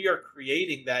culture that we are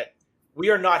creating that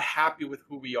we are not happy with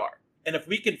who we are. And if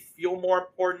we can feel more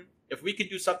important, if we can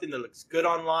do something that looks good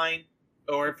online,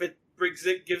 or if it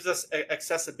gives us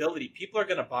accessibility, people are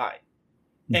going to buy.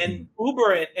 And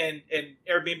Uber and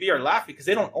Airbnb are laughing because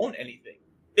they don't own anything.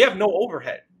 They have no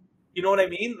overhead. You know what I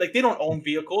mean? Like they don't own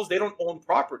vehicles. They don't own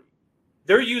property.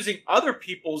 They're using other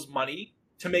people's money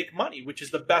to make money, which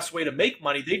is the best way to make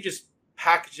money. They just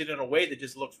package it in a way that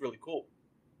just looks really cool.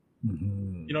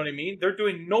 You know what I mean? They're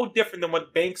doing no different than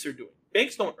what banks are doing.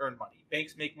 Banks don't earn money.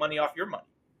 Banks make money off your money.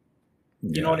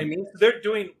 You know what I mean? So they're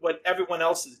doing what everyone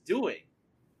else is doing.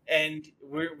 And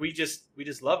we just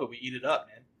love it. We eat it up,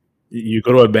 man. You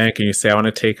go to a bank and you say, I want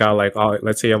to take out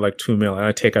let's say you have like 2 million. I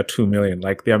want to take out 2 million.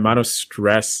 Like the amount of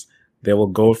stress they will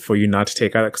go for you not to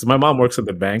take out. Because my mom works at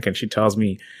the bank and she tells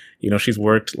me, she's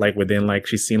worked like within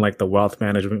she's seen like the wealth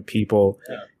management people.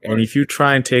 Yeah, and if you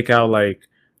try and take out like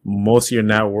most of your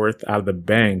net worth out of the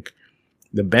bank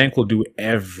will do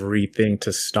everything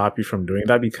to stop you from doing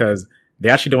that because they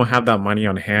actually don't have that money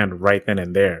on hand right then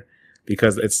and there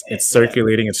because it's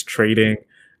circulating, it's trading.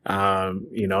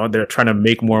 They're trying to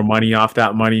make more money off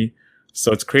that money.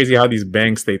 So it's crazy how these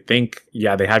banks, they think,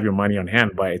 they have your money on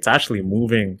hand, but it's actually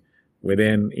moving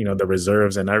within, the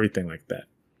reserves and everything like that.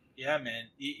 Yeah, man.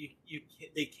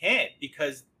 They can't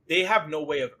because they have no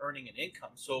way of earning an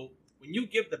income. So when you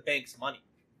give the banks money,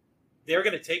 they're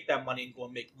going to take that money and go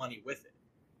and make money with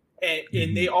it.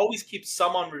 And they always keep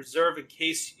some on reserve in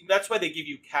case. That's why they give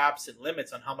you caps and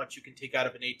limits on how much you can take out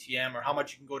of an ATM or how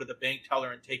much you can go to the bank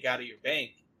teller and take out of your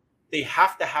bank. They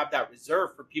have to have that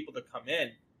reserve for people to come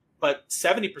in, but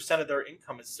 70% of their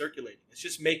income is circulating. It's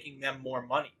just making them more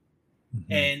money.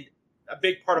 And a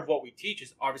big part of what we teach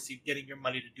is obviously getting your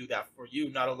money to do that for you,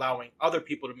 not allowing other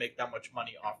people to make that much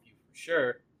money off you for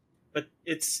sure. But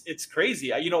it's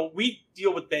crazy. We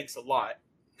deal with banks a lot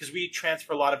because we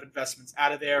transfer a lot of investments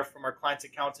out of there from our clients'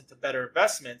 accounts into better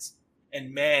investments.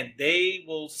 And man, they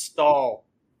will stall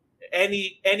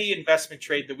any investment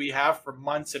trade that we have for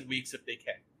months and weeks if they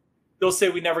can. They'll say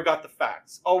we never got the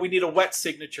facts. Oh, we need a wet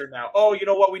signature now. Oh, you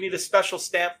know what? We need a special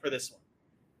stamp for this one.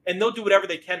 And they'll do whatever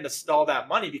they can to stall that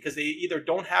money because they either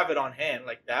don't have it on hand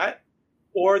like that,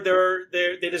 or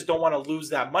they just don't want to lose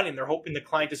that money. And they're hoping the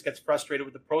client just gets frustrated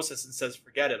with the process and says,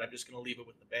 forget it. I'm just going to leave it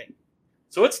with the bank.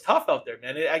 So it's tough out there,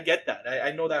 man. I get that.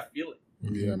 I know that feeling.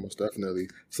 Yeah, most definitely.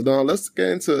 So now let's get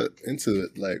into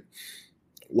it. Like,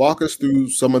 walk us through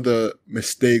some of the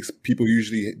mistakes people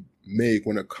usually make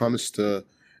when it comes to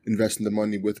investing the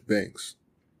money with banks.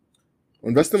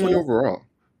 Investing money overall.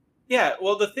 Yeah,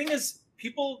 well, the thing is,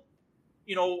 people,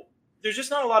 there's just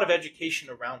not a lot of education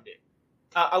around it.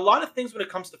 A lot of things when it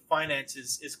comes to finance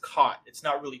is caught. It's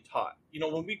not really taught.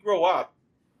 When we grow up,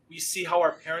 we see how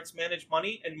our parents manage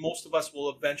money, and most of us will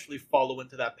eventually follow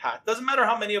into that path. Doesn't matter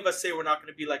how many of us say we're not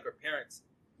going to be like our parents.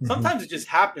 Sometimes it just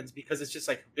happens because it's just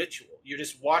like habitual. You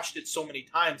just watched it so many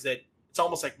times that it's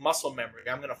almost like muscle memory.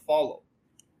 I'm going to follow.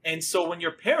 And so when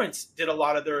your parents did a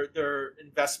lot of their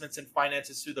investments and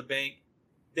finances through the bank,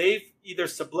 they've either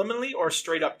subliminally or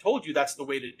straight up told you that's the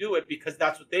way to do it because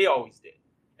that's what they always did.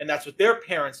 And that's what their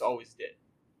parents always did.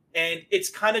 And it's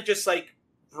kind of just like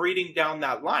breeding down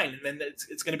that line. And then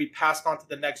it's going to be passed on to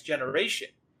the next generation.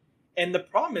 And the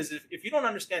problem is if you don't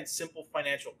understand simple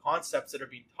financial concepts that are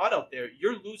being taught out there,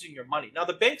 you're losing your money. Now,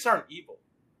 the banks aren't evil.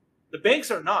 The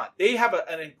banks are not. They have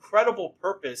an incredible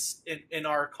purpose in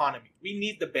our economy. We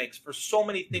need the banks for so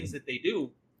many things that they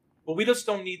do, but we just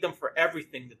don't need them for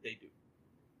everything that they do.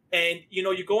 And, you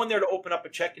know, you go in there to open up a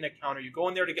checking account or you go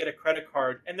in there to get a credit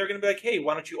card and they're going to be like, hey,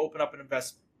 why don't you open up an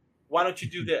investment? Why don't you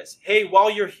do this? Hey, while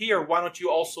you're here, why don't you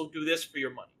also do this for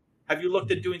your money? Have you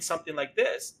looked at doing something like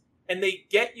this? And they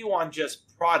get you on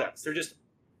just products. They're just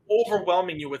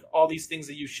overwhelming you with all these things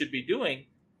that you should be doing.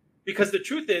 Because the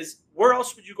truth is, where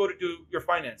else would you go to do your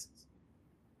finances?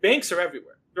 Banks are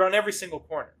everywhere. They're on every single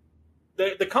corner.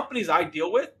 The companies I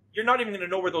deal with, you're not even going to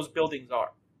know where those buildings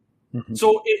are. Mm-hmm.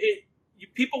 So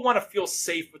people want to feel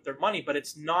safe with their money, but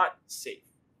it's not safe.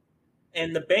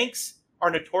 And the banks are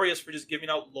notorious for just giving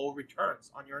out low returns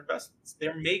on your investments.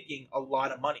 They're making a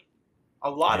lot of money.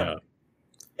 A lot of money.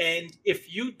 And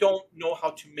if you don't know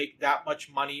how to make that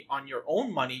much money on your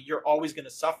own money, you're always going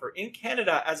to suffer. In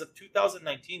Canada, as of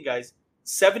 2019, guys,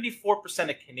 74%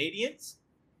 of Canadians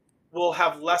will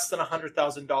have less than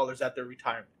 $100,000 at their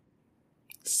retirement.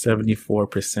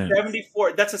 74%.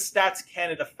 74. That's a Stats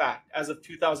Canada fact as of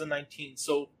 2019.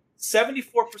 So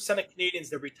 74% of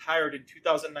Canadians that retired in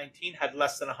 2019 had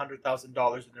less than $100,000 in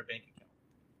their bank account.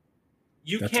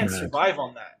 You can't survive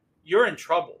on that. You're in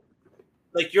trouble.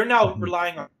 Like, you're now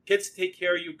relying on kids to take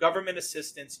care of you, government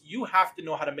assistance. You have to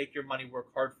know how to make your money work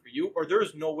hard for you, or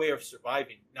there's no way of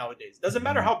surviving nowadays. Doesn't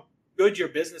matter how good your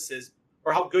business is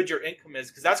or how good your income is,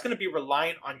 because that's going to be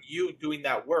reliant on you doing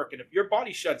that work. And if your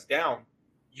body shuts down,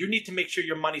 you need to make sure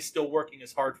your money's still working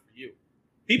as hard for you.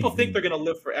 People think they're going to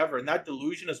live forever, and that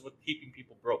delusion is what's keeping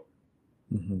people broke.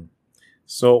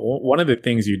 So one of the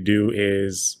things you do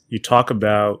is you talk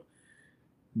about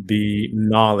the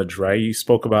knowledge, right? You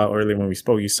spoke about earlier when we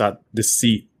spoke, you saw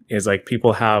deceit is like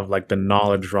people have like the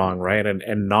knowledge wrong, right?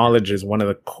 And knowledge is one of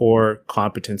the core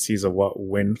competencies of what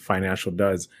Win Financial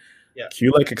does. Yeah. Can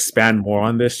you like expand more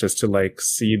on this just to like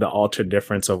see the altered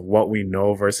difference of what we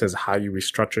know versus how you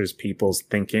restructure people's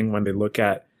thinking when they look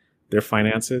at their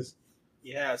finances?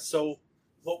 Yeah. So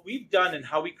what we've done and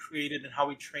how we created and how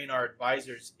we train our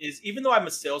advisors is, even though I'm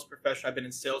a sales professional, I've been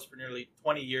in sales for nearly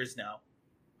 20 years now.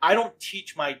 I don't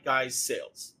teach my guys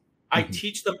sales. I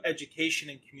teach them education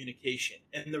and communication.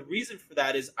 And the reason for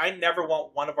that is I never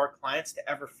want one of our clients to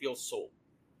ever feel sold.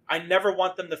 I never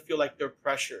want them to feel like they're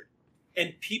pressured.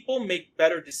 And people make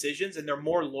better decisions and they're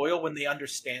more loyal when they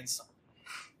understand something.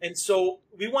 And so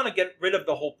we want to get rid of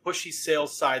the whole pushy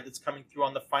sales side that's coming through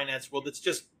on the finance world.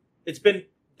 It's been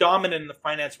dominant in the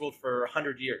finance world for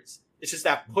 100 years. It's just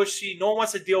that pushy. No one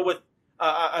wants to deal with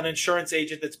an insurance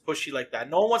agent that's pushy like that.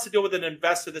 No one wants to deal with an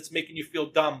investor that's making you feel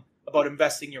dumb about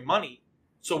investing your money.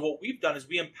 So what we've done is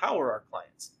we empower our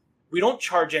clients. We don't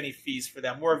charge any fees for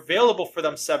them. We're available for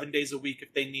them 7 days a week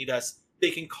if they need us.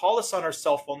 They can call us on our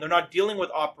cell phone. They're not dealing with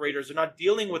operators. They're not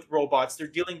dealing with robots. They're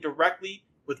dealing directly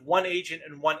with one agent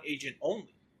and one agent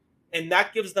only. And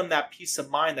that gives them that peace of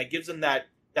mind. That gives them that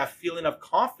feeling of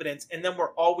confidence. And then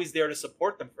we're always there to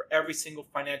support them for every single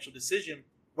financial decision,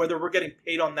 whether we're getting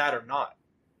paid on that or not.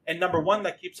 And number one,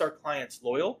 that keeps our clients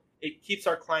loyal. It keeps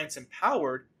our clients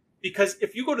empowered, because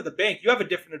if you go to the bank, you have a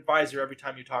different advisor every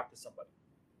time you talk to somebody.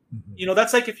 You know,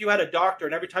 that's like if you had a doctor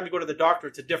and every time you go to the doctor,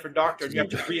 it's a different doctor and you have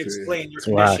to re-explain your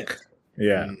condition.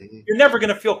 Yeah. You're never going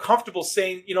to feel comfortable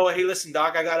saying, you know, hey, listen,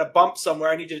 doc, I got a bump somewhere.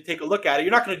 I need you to take a look at it.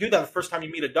 You're not going to do that the first time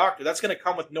you meet a doctor. That's going to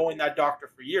come with knowing that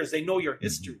doctor for years. They know your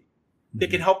history. They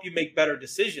can help you make better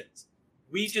decisions.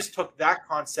 We just took that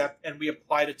concept and we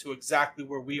applied it to exactly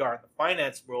where we are in the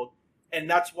finance world. And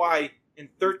that's why in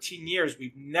 13 years,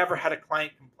 we've never had a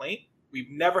client complaint. We've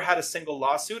never had a single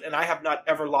lawsuit, and I have not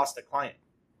ever lost a client.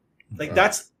 Like,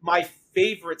 that's my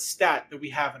favorite stat that we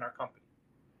have in our company,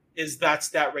 is that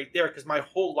stat right there. Because my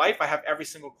whole life, I have every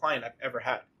single client I've ever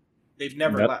had. They've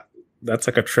never left. That's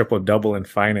like a triple double in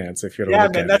finance, if you're to look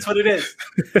at man, that's what it is.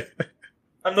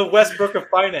 I'm the Westbrook of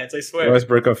finance, I swear.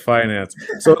 Westbrook of finance.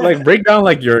 So like break down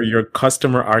like your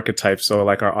customer archetype, so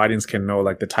like our audience can know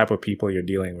like the type of people you're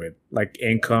dealing with, like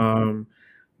income,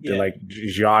 the like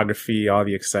geography, all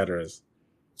the et ceteras.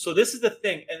 So this is the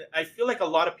thing, and I feel like a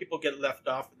lot of people get left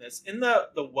off in this. In the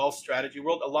wealth strategy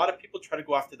world, a lot of people try to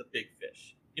go after the big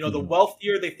fish. You know, the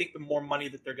wealthier they think, the more money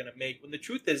that they're going to make. When the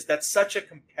truth is, that's such a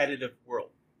competitive world,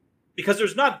 because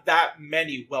there's not that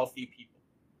many wealthy people.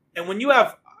 And when you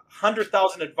have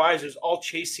 100,000 advisors all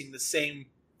chasing the same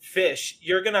fish,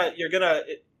 you're gonna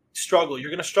struggle. You're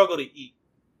going to struggle to eat.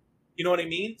 You know what I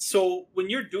mean? So when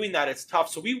you're doing that, it's tough.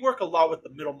 So we work a lot with the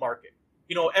middle market.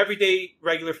 Everyday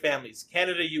regular families,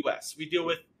 Canada, US. We deal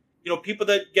with, people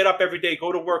that get up every day,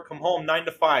 go to work, come home 9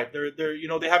 to 5. They're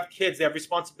they have kids, they have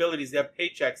responsibilities, they have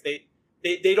paychecks.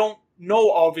 They don't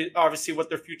know obviously what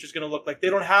their future is going to look like. They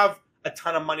don't have a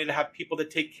ton of money to have people that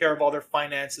take care of all their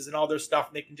finances and all their stuff,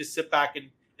 and they can just sit back and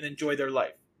enjoy their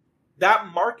life. That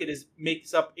market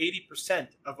makes up 80%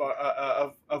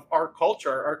 of our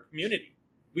culture, our community.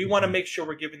 We want to make sure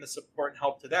we're giving the support and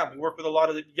help to them. We work with a lot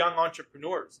of the young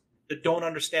entrepreneurs that don't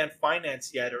understand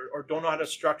finance yet or don't know how to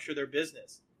structure their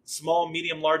business. Small,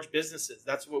 medium, large businesses.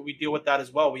 That's what we deal with that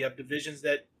as well. We have divisions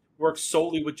that work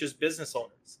solely with just business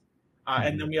owners.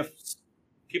 And then we have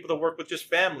people that work with just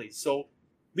families. So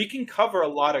we can cover a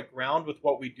lot of ground with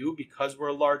what we do because we're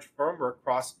a large firm. We're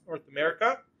across North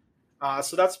America.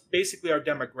 So that's basically our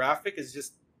demographic is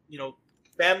just,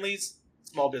 families,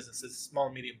 small businesses, small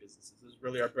and medium businesses is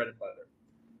really our bread and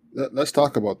butter. Let's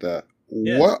talk about that.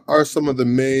 Yeah. What are some of the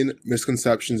main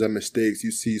misconceptions and mistakes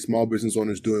you see small business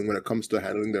owners doing when it comes to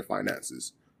handling their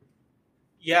finances?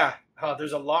 Yeah,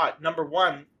 there's a lot. Number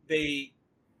one, they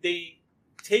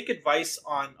take advice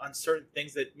on certain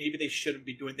things that maybe they shouldn't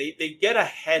be doing. They get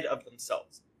ahead of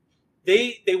themselves.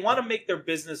 They want to make their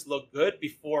business look good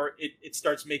before it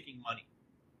starts making money.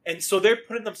 And so they're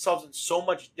putting themselves in so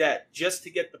much debt just to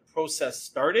get the process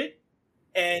started.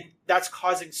 And that's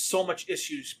causing so much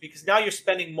issues because now you're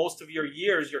spending most of your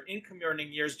years, your income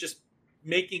earning years, just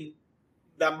making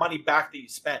that money back that you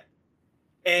spent.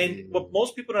 And what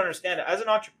most people don't understand, as an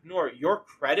entrepreneur, your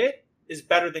credit is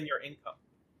better than your income.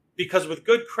 Because with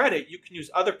good credit, you can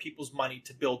use other people's money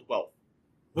to build wealth.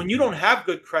 When you don't have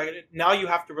good credit, now you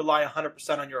have to rely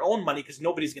 100% on your own money because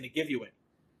nobody's going to give you it.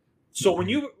 So when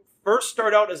you first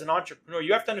start out as an entrepreneur,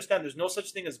 you have to understand there's no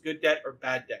such thing as good debt or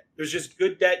bad debt. There's just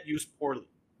good debt used poorly.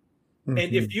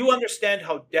 And if you understand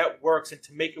how debt works and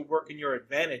to make it work in your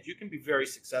advantage, you can be very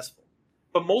successful.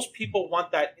 But most people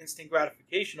want that instant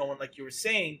gratification, Owen, like you were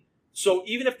saying. So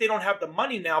even if they don't have the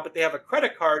money now, but they have a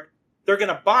credit card, they're going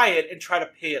to buy it and try to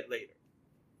pay it later.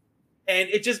 And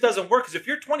it just doesn't work because if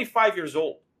you're 25 years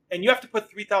old and you have to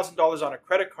put $3,000 on a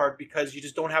credit card because you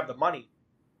just don't have the money,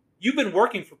 you've been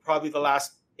working for probably the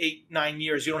last 8-9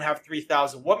 years. You don't have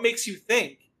 $3,000. What makes you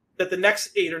think that the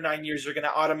next 8 or 9 years you're going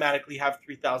to automatically have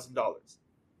 $3,000?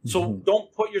 So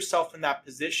don't put yourself in that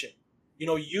position.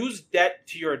 Use debt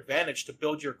to your advantage to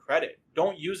build your credit.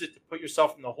 Don't use it to put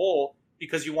yourself in the hole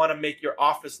because you want to make your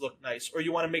office look nice or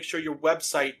you want to make sure your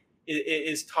website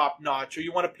is top notch or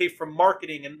you want to pay for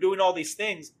marketing and doing all these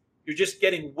things. You're just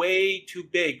getting way too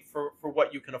big for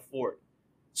what you can afford.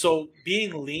 So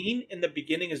being lean in the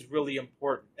beginning is really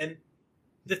important. And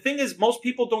the thing is, most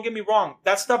people, don't get me wrong,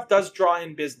 that stuff does draw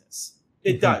in business.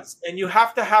 It does. And you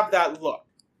have to have that look.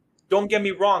 Don't get me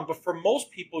wrong. But for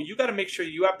most people, you got to make sure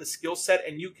you have the skill set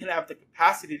and you can have the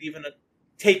capacity to even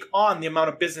take on the amount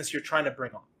of business you're trying to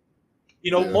bring on.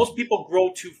 Most people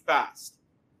grow too fast.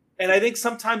 And I think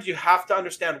sometimes you have to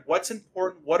understand what's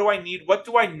important. What do I need? What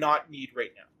do I not need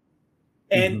right now?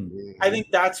 And I think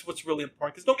that's what's really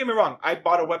important. Because don't get me wrong, I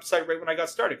bought a website right when I got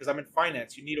started because I'm in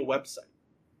finance. You need a website.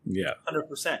 Yeah.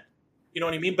 100%. You know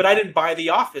what I mean? But I didn't buy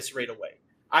the office right away.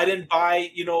 I didn't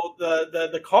buy,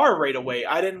 the car right away.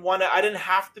 I didn't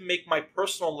have to make my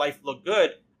personal life look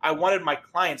good. I wanted my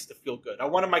clients to feel good. I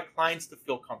wanted my clients to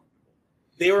feel comfortable.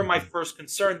 They were my first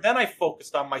concern. Then I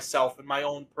focused on myself and my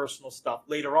own personal stuff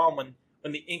later on when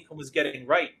the income was getting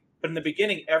right. But in the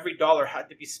beginning, every dollar had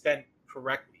to be spent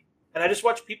correctly. And I just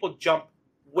watch people jump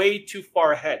way too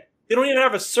far ahead. They don't even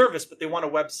have a service, but they want a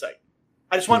website.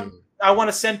 I want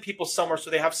to send people somewhere so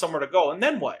they have somewhere to go. And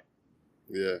then what?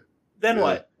 Yeah. Then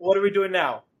what? What are we doing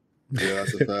now? Yeah,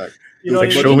 that's a fact.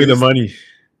 Show me the money.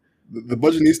 The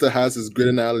Budgetnista has this great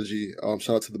analogy. Shout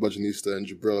out to the Budgetnista and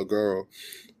Jabril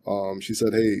Aguro. She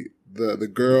said, hey, the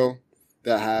girl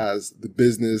that has the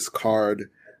business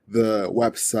card, the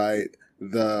website,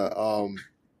 the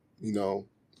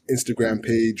Instagram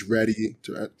page ready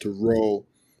to roll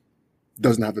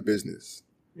doesn't have a business.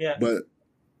 Yeah. But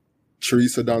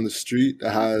Teresa down the street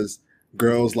that has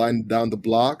girls lined down the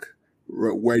block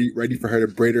ready for her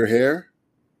to braid her hair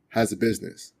has a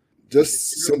business.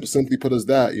 Just simply put as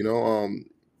that,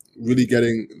 really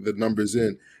getting the numbers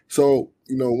in. So,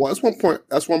 that's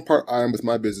one part I am with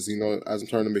my business, as I'm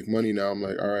trying to make money now, I'm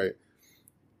like, all right,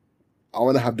 I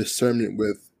want to have discernment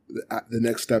with the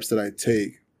next steps that I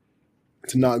take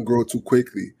to not grow too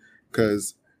quickly.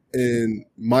 Because in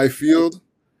my field,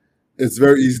 it's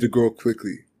very easy to grow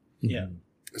quickly. Yeah.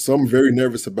 So I'm very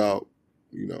nervous about,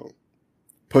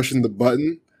 pushing the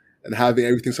button and having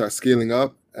everything start scaling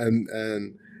up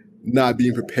and not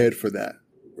being prepared for that,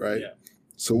 right? Yeah.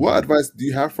 So, what advice do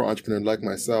you have for an entrepreneur like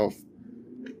myself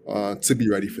to be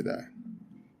ready for that?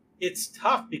 It's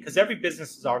tough because every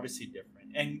business is obviously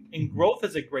different, and growth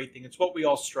is a great thing. It's what we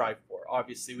all strive for.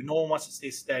 Obviously, no one wants to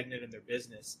stay stagnant in their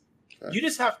business. Okay. You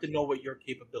just have to know what your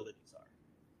capabilities are,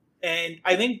 and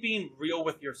I think being real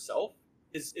with yourself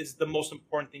is the most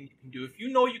important thing you can do. If you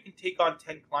know you can take on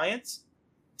 10 clients,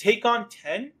 take on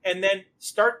 10, and then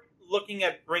start looking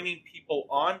at bringing people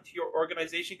on to your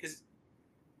organization. Because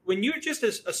when you're just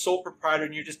a sole proprietor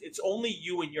and it's only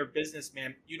you and your business,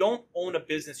 man, you don't own a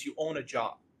business, you own a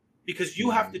job, because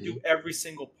you have to do every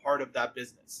single part of that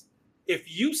business.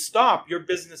 If you stop, your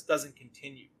business doesn't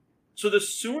continue. So the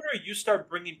sooner you start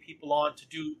bringing people on to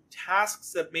do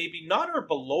tasks that maybe not are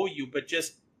below you, but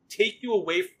just take you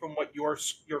away from what your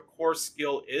core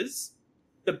skill is,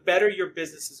 the better your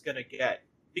business is going to get.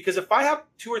 Because if I have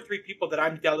 2 or 3 people that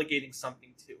I'm delegating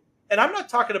something to, and I'm not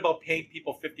talking about paying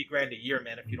people 50 grand a year,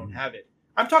 man, if you don't have it.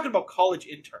 I'm talking about college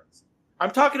interns.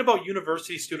 I'm talking about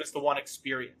university students that want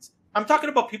experience. I'm talking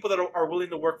about people that are willing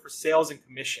to work for sales and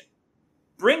commission.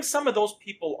 Bring some of those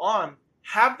people on,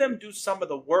 have them do some of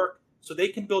the work so they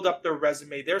can build up their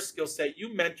resume, their skill set.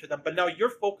 You mentor them, but now you're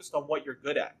focused on what you're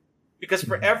good at. Because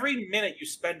for every minute you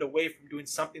spend away from doing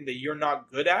something that you're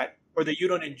not good at or that you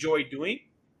don't enjoy doing,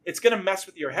 it's going to mess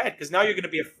with your head, because now you're going to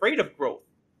be afraid of growth.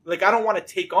 Like, I don't want to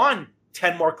take on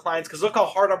 10 more clients because look how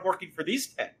hard I'm working for these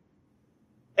 10.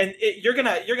 And you're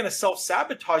gonna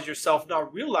self-sabotage yourself,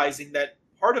 not realizing that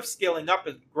part of scaling up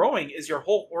and growing is your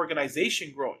whole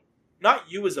organization growing, not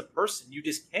you as a person. You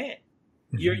just can't.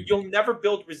 You'll never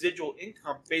build residual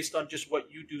income based on just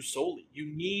what you do solely. You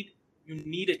need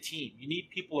a team. You need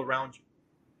people around you.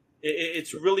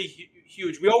 It's really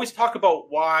huge. We always talk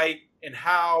about why and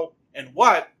how and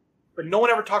what, but no one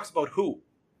ever talks about who.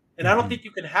 And I don't think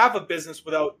you can have a business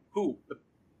without who. The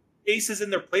aces in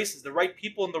their places, the right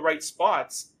people in the right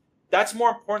spots. That's more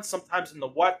important sometimes than the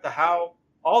what, the how,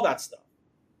 all that stuff.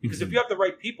 Because if you have the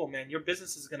right people, man, your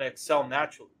business is going to excel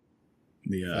naturally.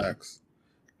 Yeah. Facts.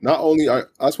 Not only I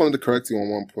just wanted to correct you on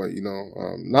one point.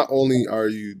 Not only are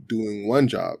you doing one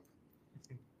job,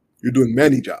 you're doing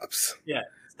many jobs. Yeah,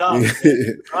 it's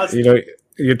tough.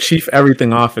 You're chief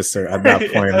everything officer at that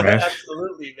point, man.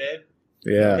 Absolutely, man.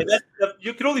 Yeah. And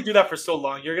you can only do that for so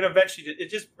long. You're gonna eventually.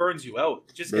 It just burns you out.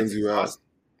 It just Burns gets you out. exhausting.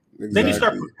 Exactly. Then you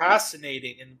start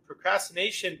procrastinating, and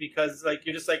procrastination because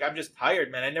you're just like, I'm just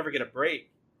tired, man. I never get a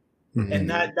break, and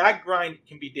that grind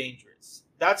can be dangerous.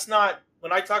 That's not,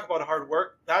 when I talk about hard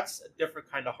work, that's a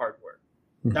different kind of hard work.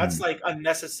 That's like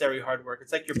unnecessary hard work.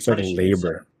 It's like you're punishing labor.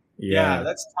 yourself. Yeah,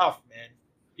 that's tough, man.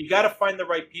 You got to find the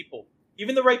right people,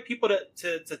 even the right people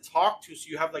to talk to, so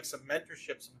you have like some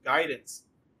mentorship, some guidance.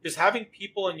 Just having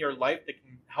people in your life that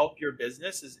can help your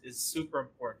business is super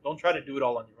important. Don't try to do it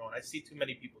all on your own. I see too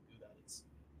many people do that. It's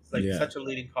like such a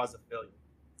leading cause of failure.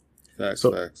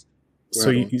 Facts.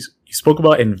 So you spoke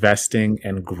about investing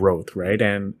and growth, right?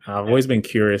 And I've always been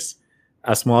curious,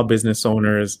 as small business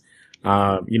owners, you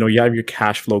have your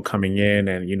cash flow coming in,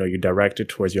 and you direct it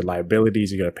towards your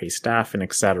liabilities. You got to pay staff and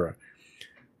etc.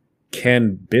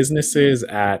 Can businesses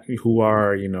who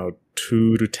are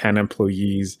 2 to 10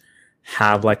 employees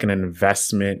have like an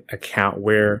investment account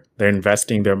where they're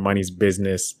investing their money's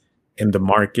business in the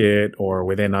market or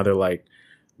within other like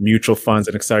mutual funds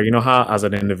and etc.? You know how as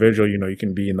an individual, you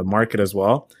can be in the market as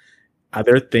well. Are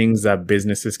there things that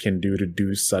businesses can do to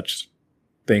do such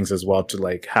things as well, to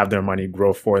like have their money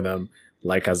grow for them,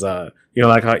 like as a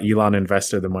like how Elon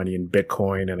invested the money in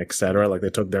Bitcoin and etc.? Like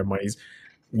they took their monies.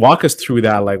 Walk us through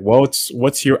that. Like,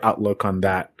 what's your outlook on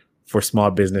that for small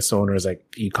business owners, like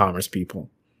e-commerce people?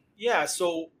 Yeah,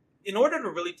 so in order to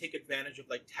really take advantage of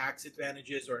like tax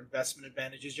advantages or investment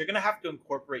advantages, you're going to have to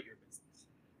incorporate your business,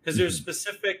 because there's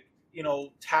specific,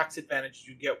 tax advantages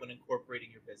you get when incorporating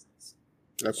your business.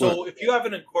 So if you have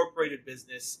an incorporated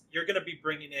business, you're going to be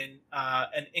bringing in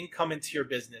an income into your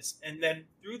business. And then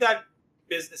through that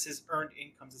business's earned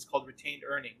incomes, it's called retained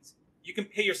earnings. You can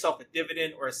pay yourself a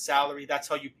dividend or a salary. That's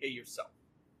how you pay yourself,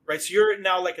 right? So you're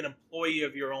now like an employee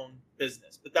of your own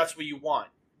business, but that's what you want,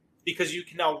 because you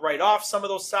can now write off some of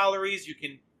those salaries. You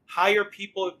can hire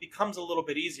people. It becomes a little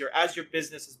bit easier as your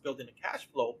business is building a cash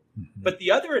flow. But the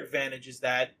other advantage is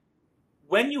that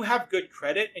when you have good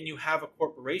credit and you have a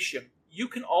corporation, you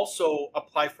can also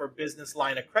apply for a business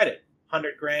line of credit,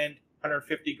 100 grand,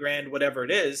 150 grand, whatever it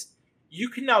is. You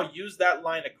can now use that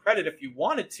line of credit if you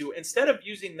wanted to. Instead of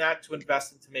using that to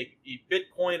invest into maybe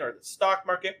Bitcoin or the stock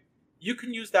market, you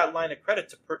can use that line of credit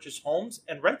to purchase homes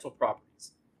and rental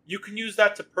properties. You can use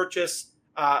that to purchase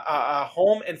a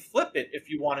home and flip it if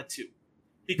you wanted to.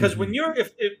 Because when you're,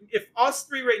 if us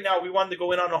three right now, we wanted to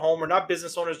go in on a home, we're not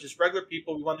business owners, just regular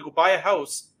people, we wanted to go buy a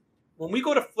house. When we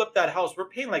go to flip that house, we're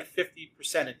paying like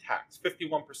 50% in tax,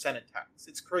 51% in tax.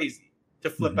 It's crazy to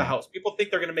flip a house. People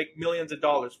think they're going to make millions of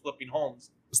dollars flipping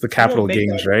homes. It's the capital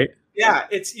gains, right? Yeah,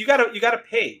 it's you gotta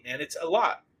pay, man. It's a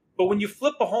lot. But when you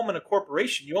flip a home in a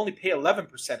corporation, you only pay 11%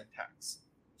 in tax.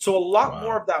 So a lot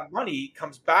more of that money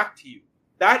comes back to you.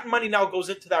 That money now goes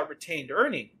into that retained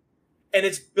earning, and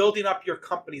it's building up your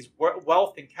company's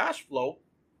wealth and cash flow,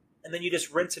 and then you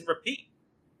just rinse and repeat.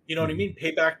 You know what I mean?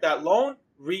 Pay back that loan,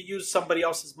 reuse somebody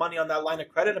else's money on that line of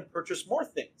credit, and purchase more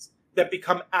things that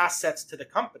become assets to the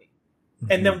company.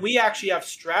 And then we actually have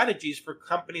strategies for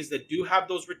companies that do have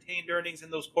those retained earnings in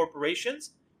those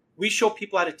corporations. We show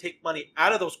people how to take money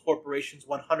out of those corporations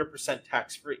 100%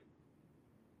 tax-free.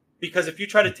 Because if you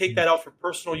try to take that out for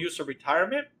personal use or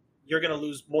retirement, you're going to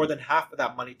lose more than half of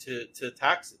that money to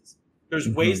taxes. There's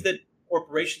ways that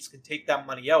corporations can take that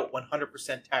money out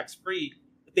 100% tax-free,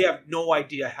 but they have no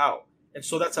idea how. And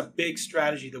so that's a big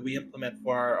strategy that we implement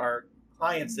for our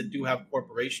clients that do have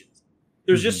corporations.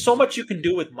 There's just so much you can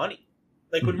do with money.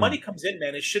 Like when money comes in,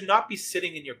 man, it should not be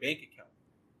sitting in your bank account.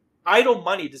 Idle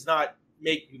money does not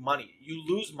make you money. You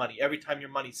lose money every time your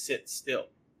money sits still.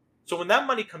 So when that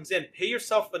money comes in, pay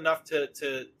yourself enough to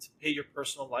pay your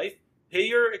personal life, pay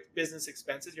your business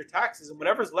expenses, your taxes, and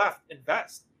whatever's left,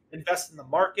 invest. Invest in the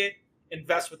market,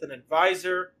 invest with an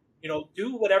advisor,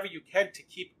 do whatever you can to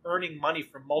keep earning money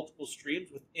from multiple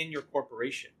streams within your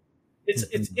corporation. It's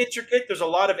intricate. There's a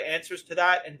lot of answers to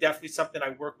that, and definitely something I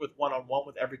work with one-on-one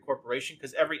with every corporation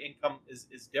because every income is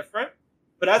different.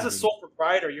 But as a sole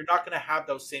proprietor, you're not going to have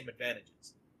those same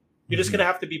advantages. You're just going to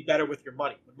have to be better with your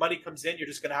money. When money comes in, you're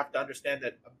just going to have to understand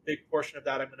that a big portion of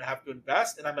that I'm going to have to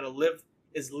invest, and I'm going to live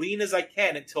as lean as I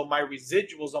can until my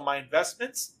residuals on my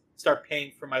investments start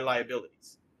paying for my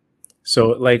liabilities. So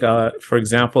like, for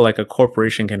example, like a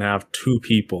corporation can have 3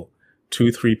 people,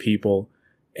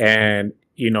 and,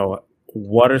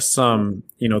 what are some,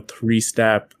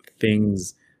 3-step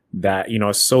things that,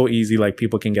 so easy, like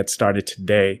people can get started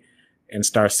today and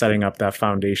start setting up that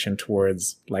foundation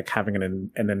towards like having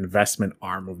an investment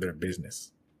arm of their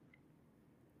business?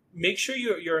 Make sure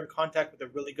you're in contact with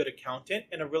a really good accountant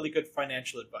and a really good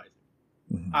financial advisor.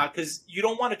 Because you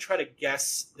don't want to try to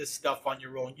guess this stuff on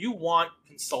your own. You want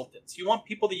consultants. You want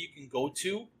people that you can go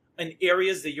to in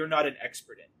areas that you're not an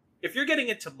expert in. If you're getting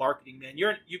into marketing, man,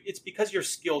 it's because you're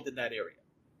skilled in that area.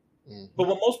 But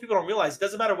what most people don't realize, it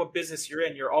doesn't matter what business you're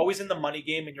in, you're always in the money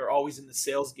game and you're always in the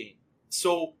sales game.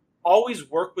 So always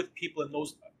work with people in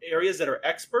those areas that are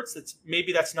experts.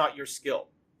 That's not your skill.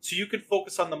 So you can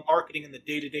focus on the marketing and the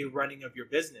day-to-day running of your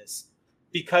business.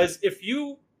 Because if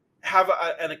you have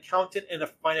an accountant and a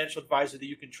financial advisor that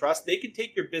you can trust, they can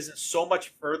take your business so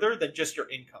much further than just your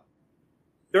income.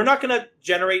 They're not going to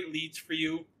generate leads for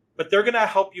you, but they're going to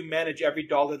help you manage every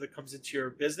dollar that comes into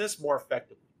your business more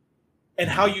effectively. And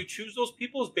how you choose those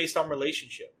people is based on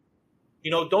relationship.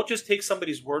 Don't just take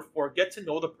somebody's word for it. Get to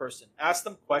know the person. Ask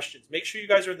them questions. Make sure you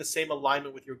guys are in the same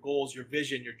alignment with your goals, your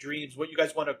vision, your dreams, what you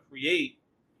guys want to create.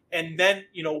 And then,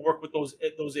 work with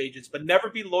those agents. But never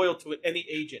be loyal to any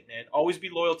agent, man. Always be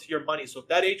loyal to your money. So if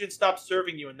that agent stops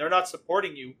serving you and they're not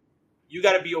supporting you, you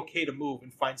got to be okay to move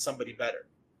and find somebody better.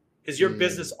 Because your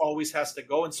business always has to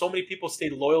go. And so many people stay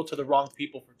loyal to the wrong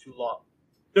people for too long.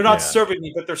 They're not serving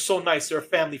me, but they're so nice. They're a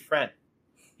family friend.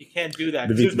 You can't do that.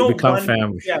 There's no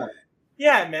family.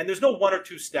 Yeah, man. There's no 1 or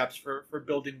 2 steps for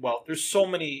building wealth. There's so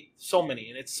many,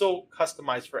 and it's so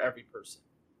customized for every person.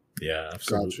 Yeah,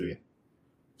 absolutely. Gotcha.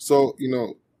 So,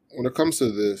 when it comes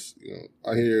to this,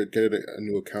 I hear get a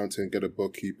new accountant, get a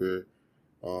bookkeeper.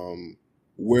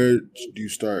 Where do you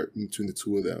start between the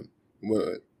two of them?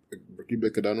 Can you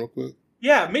break it down real quick?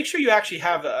 Yeah, make sure you actually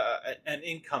have an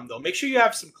income, though. Make sure you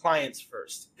have some clients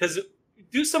first. Because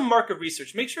do some market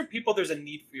research. Make sure there's a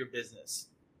need for your business.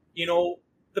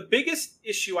 The biggest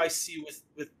issue I see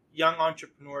with young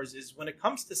entrepreneurs is when it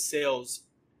comes to sales,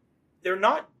 they're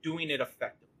not doing it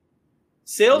effectively.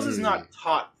 Sales is not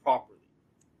taught properly.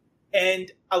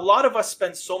 And a lot of us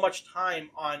spend so much time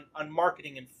on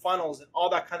marketing and funnels and all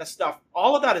that kind of stuff.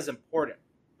 All of that is important.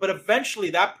 But eventually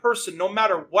that person, no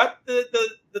matter what the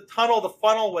tunnel, the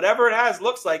funnel, whatever it has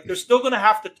looks like, they're still going to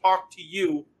have to talk to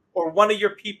you or one of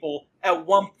your people at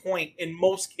one point in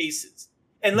most cases.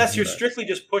 Unless you're strictly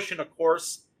just pushing a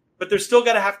course. But there's still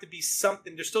got to have to be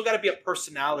something. There's still got to be a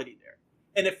personality there.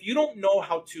 And if you don't know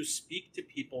how to speak to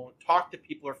people and talk to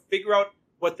people or figure out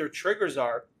what their triggers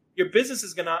are, your business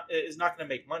is not going to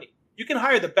make money. You can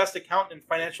hire the best accountant and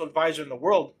financial advisor in the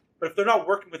world, but if they're not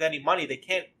working with any money, they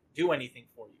can't do anything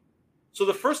for you. So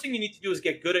the first thing you need to do is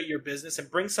get good at your business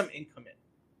and bring some income in.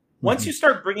 Once you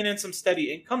start bringing in some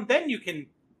steady income, then you can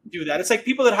do that. It's like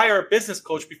people that hire a business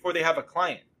coach before they have a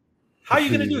client. How are you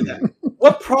going to do that?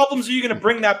 What problems are you going to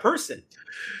bring that person?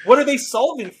 What are they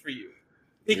solving for you?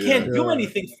 They can't do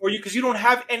anything for you because you don't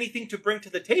have anything to bring to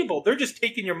the table. They're just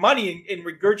taking your money and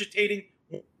regurgitating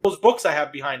those books I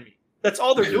have behind me. That's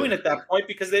all they're doing at that point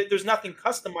because there's nothing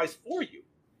customized for you.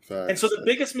 Facts. And so the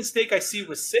biggest mistake I see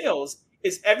with sales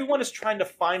is everyone is trying to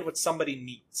find what somebody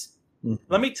needs.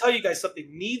 Let me tell you guys something.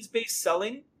 Needs-based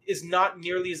selling is not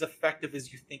nearly as effective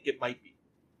as you think it might be.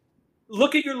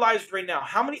 Look at your lives right now.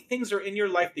 How many things are in your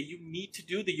life that you need to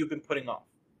do that you've been putting off?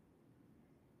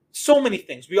 So many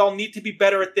things. We all need to be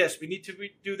better at this. We need to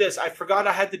do this. I forgot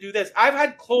I had to do this. I've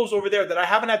had clothes over there that I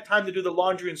haven't had time to do the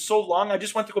laundry in so long. I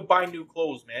just went to go buy new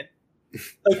clothes, man.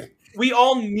 Like, we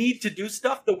all need to do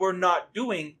stuff that we're not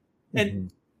doing.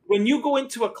 And when you go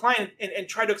into a client and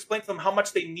try to explain to them how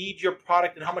much they need your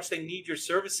product and how much they need your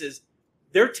services,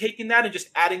 they're taking that and just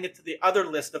adding it to the other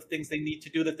list of things they need to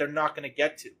do that they're not going to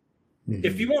get to.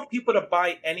 If you want people to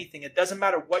buy anything, it doesn't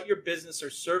matter what your business or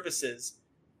service is,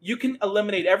 you can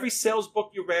eliminate every sales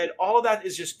book you read. All of that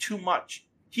is just too much.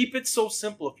 Keep it so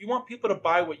simple. If you want people to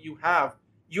buy what you have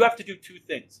to do two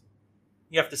things.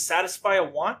 You have to satisfy a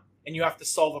want and you have to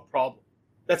solve a problem.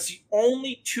 That's the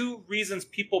only two reasons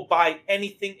people buy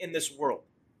anything in this world.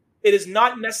 It is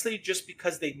not necessarily just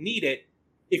because they need it.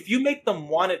 If you make them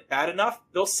want it bad enough,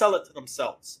 they'll sell it to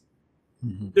themselves.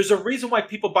 There's a reason why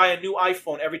people buy a new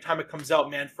iPhone every time it comes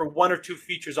out, man, for one or two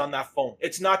features on that phone.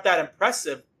 It's not that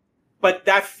impressive, but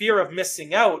that fear of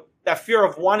missing out, that fear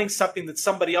of wanting something that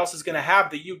somebody else is going to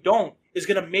have that you don't, is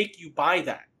going to make you buy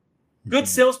that. Good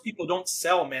salespeople don't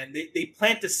sell, man. They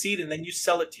plant a seed and then you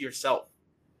sell it to yourself.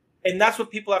 And that's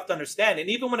what people have to understand. And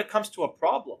even when it comes to a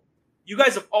problem, you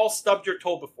guys have all stubbed your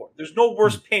toe before. There's no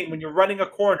worse pain when you're running a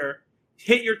corner,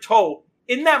 hit your toe.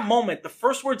 In that moment, the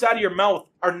first words out of your mouth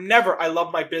are never, I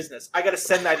love my business. I got to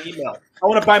send that email. I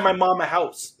want to buy my mom a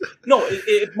house. No,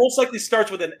 it most likely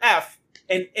starts with an F.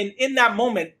 And in that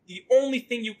moment, the only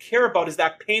thing you care about is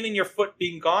that pain in your foot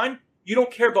being gone. You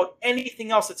don't care about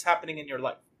anything else that's happening in your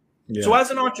life. Yeah. So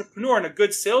as an entrepreneur and a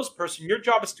good salesperson, your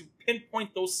job is to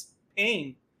pinpoint those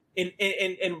pain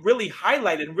and really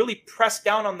highlight and really press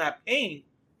down on that pain,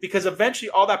 because eventually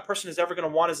all that person is ever going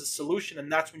to want is a solution,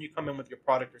 and that's when you come in with your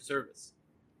product or service.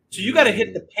 So you got to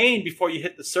hit the pain before you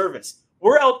hit the service.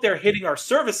 We're out there hitting our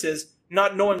services,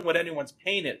 not knowing what anyone's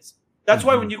pain is. That's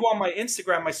why when you go on my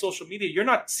Instagram, my social media, you're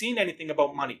not seeing anything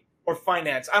about money or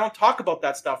finance. I don't talk about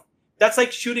that stuff. That's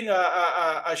like shooting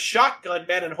a shotgun,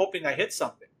 man, and hoping I hit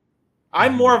something.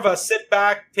 I'm more of a sit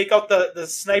back, take out the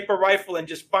sniper rifle and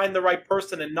just find the right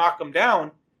person and knock them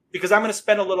down, because I'm going to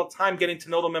spend a little time getting to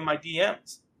know them in my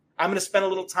DMs. I'm going to spend a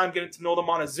little time getting to know them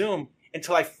on a Zoom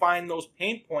until I find those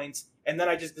pain points, and then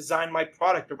I just design my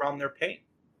product around their pain.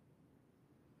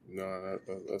 No,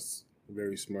 that's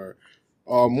very smart.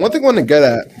 One thing I want to get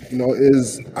at,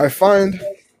 is I find,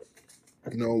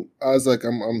 as like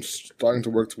I'm starting to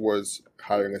work towards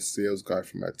hiring a sales guy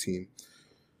for my team.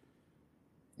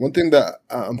 One thing that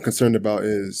I'm concerned about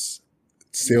is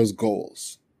sales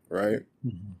goals, right?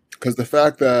 Because the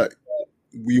fact that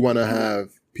we want to have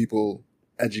people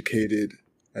educated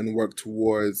and work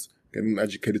towards getting them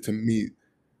educated to meet,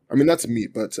 not to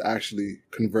meet, but to actually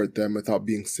convert them without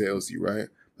being salesy, right?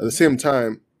 At the same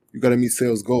time, you got to meet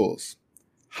sales goals.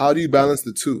 How do you balance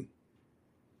the two?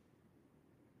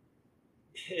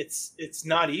 It's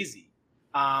not easy.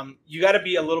 You got to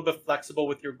be a little bit flexible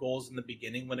with your goals in the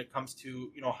beginning when it comes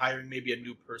to, hiring maybe a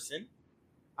new person.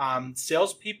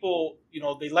 Salespeople,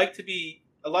 they like to be,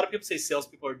 a lot of people say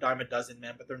salespeople are a dime a dozen,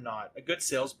 man, but they're not. A good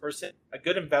salesperson, a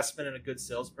good investment in a good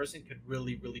salesperson could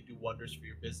really, really do wonders for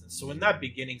your business. So in that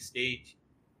beginning stage,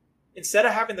 instead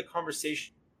of having the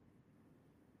conversation,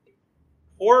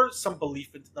 pour some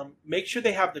belief into them, make sure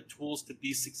they have the tools to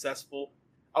be successful.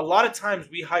 A lot of times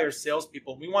we hire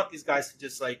salespeople, we want these guys to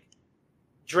just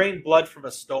drain blood from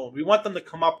a stone. We want them to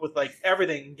come up with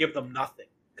everything and give them nothing,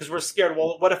 because we're scared.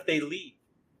 Well, what if they leave?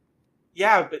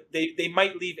 Yeah, but they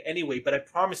might leave anyway. But I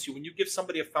promise you, when you give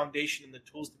somebody a foundation and the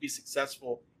tools to be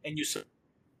successful, and you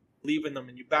believe in them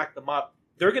and you back them up,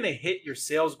 they're going to hit your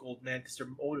sales goal, man, because they're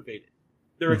motivated.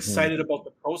 They're excited about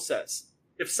the process.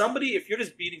 If you're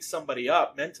just beating somebody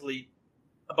up mentally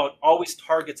about always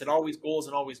targets and always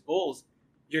goals,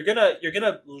 you're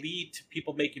gonna lead to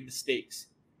people making mistakes.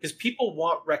 Because people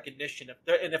want recognition.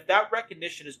 If that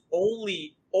recognition is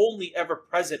only ever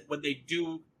present when they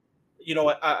do,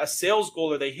 a sales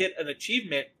goal or they hit an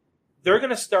achievement, they're going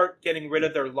to start getting rid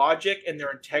of their logic and their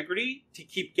integrity to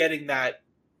keep getting that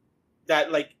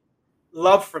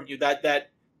love from you,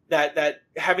 that that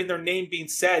having their name being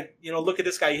said, look at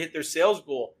this guy, he hit their sales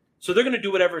goal. So they're going to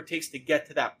do whatever it takes to get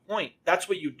to that point. That's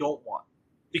what you don't want,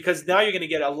 because now you're going to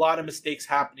get a lot of mistakes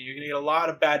happening. You're going to get a lot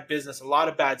of bad business, a lot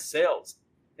of bad sales.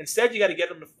 Instead, you got to get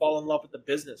them to fall in love with the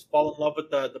business, fall in love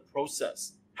with the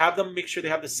process. Have them make sure they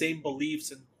have the same beliefs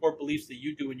and core beliefs that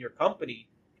you do in your company,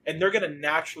 and they're going to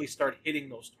naturally start hitting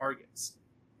those targets.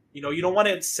 You don't want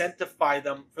to incentivize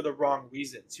them for the wrong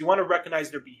reasons. You want to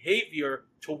recognize their behavior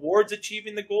towards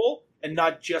achieving the goal and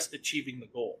not just achieving the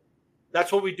goal.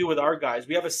 That's what we do with our guys.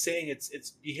 We have a saying,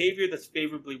 it's behavior that's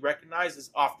favorably recognized is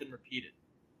often repeated.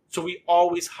 So we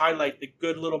always highlight the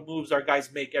good little moves our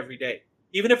guys make every day.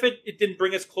 Even if it didn't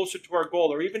bring us closer to our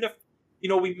goal, or even if,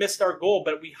 we missed our goal,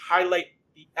 but we highlight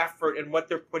the effort and what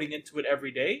they're putting into it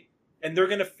every day. And they're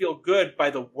going to feel good by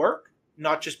the work,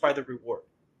 not just by the reward.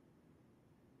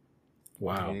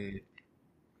 Wow.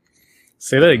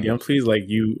 Say that again, please. Like,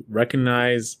 you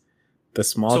recognize the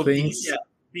small things?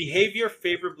 Behavior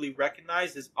favorably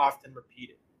recognized is often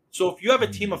repeated. So if you have a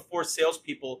team of 4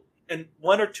 salespeople and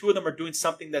 1 or 2 of them are doing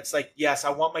something that's like, yes, I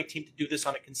want my team to do this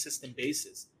on a consistent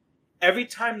basis. Every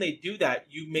time they do that,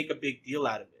 you make a big deal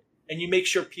out of it and you make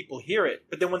sure people hear it.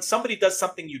 But then when somebody does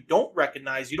something you don't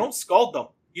recognize, you don't scald them.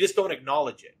 You just don't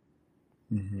acknowledge it.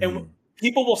 Mm-hmm. And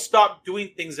people will stop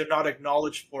doing things they're not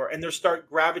acknowledged for, and they'll start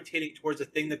gravitating towards a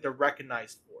thing that they're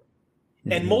recognized for.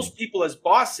 Mm-hmm. And most people as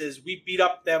bosses, we beat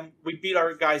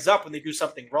our guys up when they do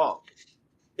something wrong.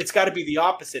 It's got to be the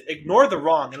opposite. Ignore the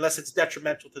wrong unless it's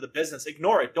detrimental to the business.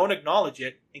 Ignore it. Don't acknowledge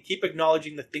it, and keep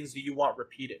acknowledging the things that you want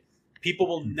repeated. People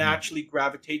will naturally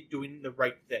gravitate doing the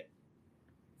right thing.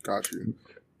 Got you.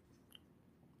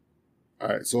 All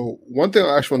right. So one thing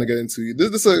I actually want to get into,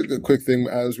 this is a quick thing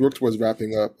as we work towards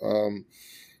wrapping up.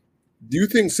 Do you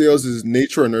think sales is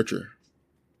nature or nurture?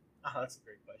 That's a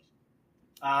great question.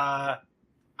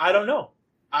 I don't know.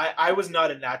 I was not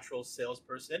a natural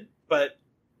salesperson, but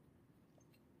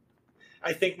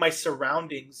I think my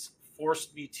surroundings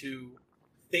forced me to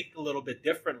think a little bit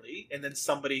differently. And then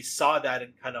somebody saw that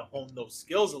and kind of honed those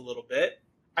skills a little bit.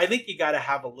 I think you got to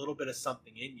have a little bit of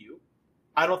something in you.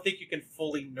 I don't think you can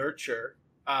fully nurture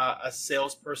a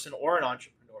salesperson or an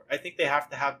entrepreneur. I think they have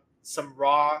to have some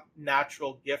raw,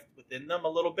 natural gift within them a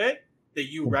little bit that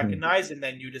you recognize, and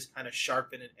then you just kind of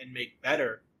sharpen it and make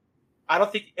better. I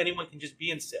don't think anyone can just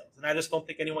be in sales, and I just don't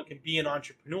think anyone can be an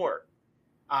entrepreneur.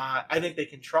 I think they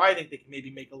can try. I think they can maybe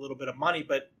make a little bit of money,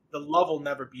 but the love will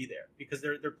never be there because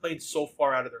they're played so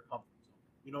far out of their comfort zone.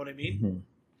 You know what I mean? Mm-hmm.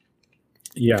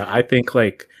 Yeah, I think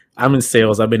like I'm in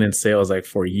sales. I've been in sales like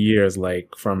for years, like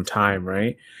from time,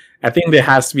 right? I think there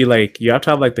has to be like, you have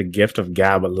to have like the gift of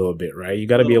gab a little bit, right? You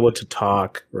got to be able to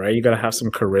talk, right? You got to have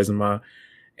some charisma.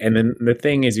 And then the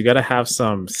thing is, you got to have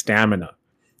some stamina,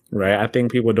 right? I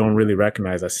think people don't really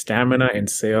recognize that stamina in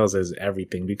sales is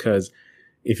everything, because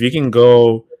if you can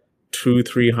go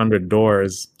 200-300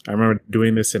 doors, I remember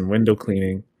doing this in window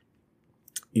cleaning,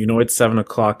 it's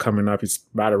 7:00 coming up, it's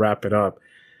about to wrap it up.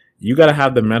 You got to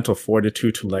have the mental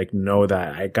fortitude to like know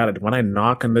that I got it. When I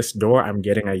knock on this door, I'm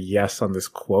getting a yes on this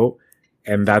quote.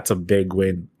 And that's a big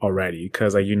win already,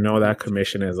 because like, that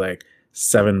commission is like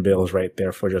 7 bills right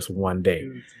there for just one day.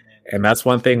 And that's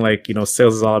one thing like,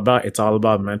 sales is all about. It's all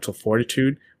about mental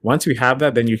fortitude. Once you have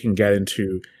that, then you can get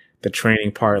into the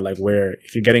training part, like where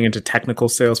if you're getting into technical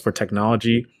sales for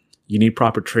technology, you need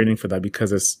proper training for that, because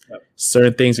there's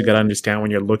certain things you got to understand when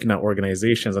you're looking at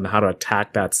organizations and how to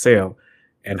attack that sale,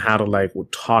 and how to like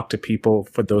talk to people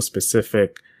for those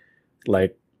specific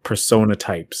like persona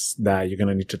types that you're going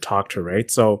to need to talk to, right?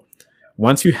 So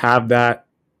once you have that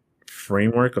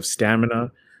framework of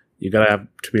stamina, you got to have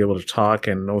to be able to talk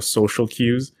and know social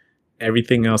cues.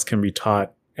 Everything else can be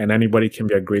taught, and anybody can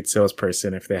be a great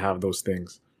salesperson if they have those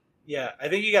things. Yeah, I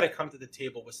think you got to come to the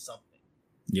table with something.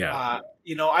 Yeah.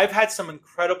 I've had some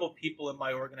incredible people in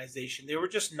my organization. They were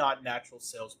just not natural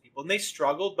salespeople, and they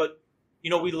struggled, but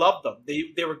we loved them.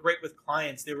 They were great with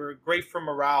clients. They were great for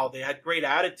morale. They had great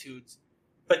attitudes,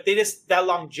 but that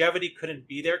longevity couldn't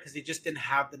be there because they just didn't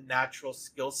have the natural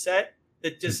skill set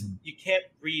that just you can't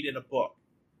read in a book.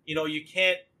 You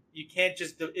can't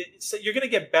just do it. So you're going to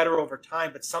get better over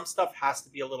time, but some stuff has to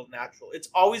be a little natural. It's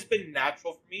always been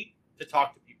natural for me to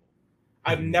talk to people.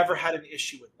 I've never had an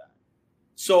issue with that.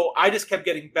 So I just kept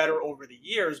getting better over the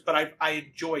years, but I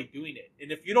enjoy doing it.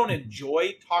 And if you don't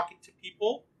enjoy talking to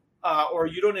people, or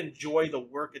you don't enjoy the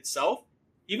work itself,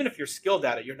 even if you're skilled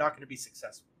at it, you're not going to be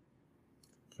successful.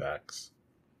 Facts.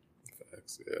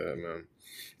 Yeah, man.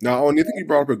 Now, I think you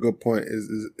brought up a good point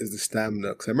is the stamina.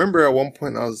 Because I remember at one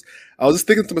point I was just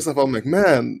thinking to myself, I'm like,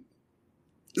 man,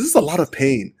 this is a lot of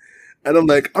pain. And I'm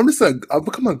like, I've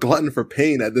become a glutton for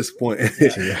pain at this point.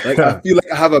 Like, I Yeah. feel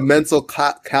like I have a mental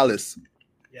callus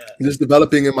Yeah. just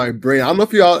developing in my brain. I don't know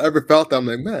if y'all ever felt that. I'm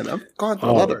like, man, I've gone through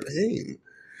a lot of Oh, pain.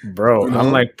 bro, You I'm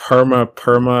know? like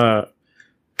perma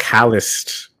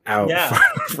calloused out Yeah.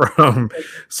 from Like,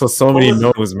 so what many was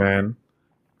no's, man.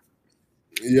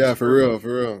 Yeah, for real,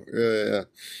 for real. Yeah.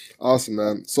 Awesome,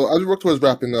 man. So as we work towards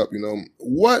wrapping up,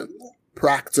 what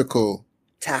practical,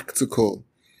 tactical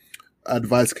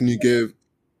advice can you give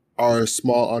our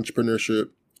small entrepreneurship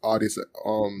audience?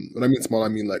 When I mean small, I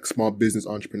mean like small business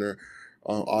entrepreneur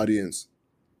audience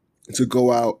to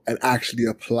go out and actually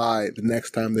apply the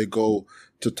next time they go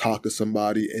to talk to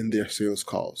somebody in their sales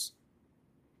calls.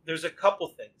 there's a couple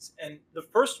things. And the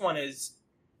first one is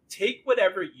take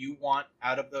whatever you want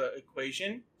out of the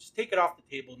equation, just take it off the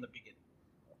table in the beginning.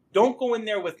 Don't go in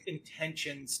there with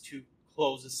intentions to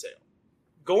close a sale.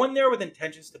 Go in there with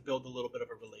intentions to build a little bit of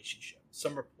a relationship,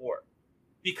 some rapport.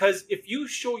 Because if you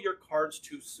show your cards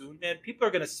too soon, man, people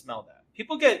are going to smell that.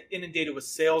 People get inundated with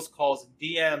sales calls and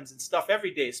DMs and stuff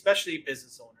every day, especially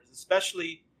business owners,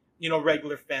 especially,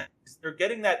 regular fans. They're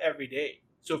getting that every day.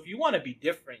 So if you want to be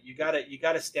different, you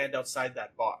gotta stand outside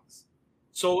that box.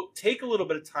 So take a little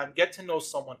bit of time, get to know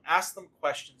someone, ask them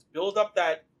questions, build up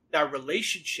that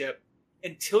relationship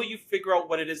until you figure out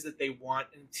what it is that they want,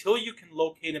 until you can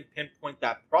locate and pinpoint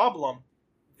that problem.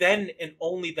 Then and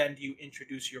only then do you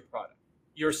introduce your product,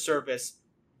 your service,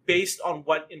 based on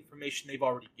what information they've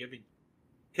already given you.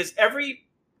 Because every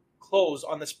close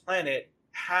on this planet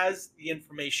has the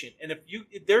information, and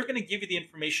they're going to give you the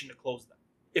information to close them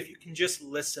if you can just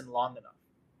listen long enough.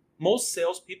 Most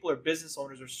salespeople or business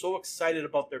owners are so excited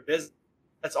about their business,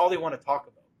 that's all they want to talk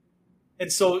about.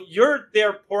 And so you're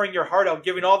there pouring your heart out,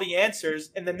 giving all the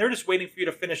answers, and then they're just waiting for you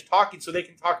to finish talking so they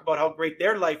can talk about how great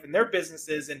their life and their business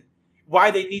is and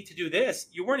why they need to do this.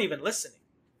 You weren't even listening.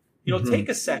 Take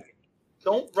a second.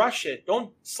 Don't rush it.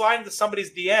 Don't slide into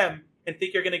somebody's DM and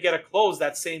think you're going to get a close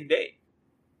that same day.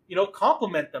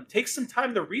 Compliment them. Take some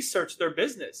time to research their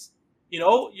business.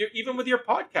 You're, even with your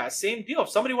podcast, same deal. If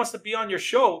somebody wants to be on your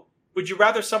show, would you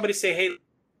rather somebody say, hey,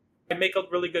 I make a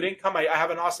really good income, I have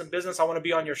an awesome business, I want to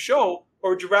be on your show?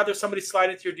 Or would you rather somebody slide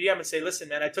into your DM and say, listen,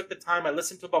 man, I took the time, I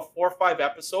listened to about 4 or 5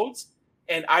 episodes,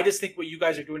 and I just think what you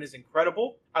guys are doing is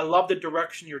incredible. I love the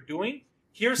direction you're doing.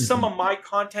 Here's some of my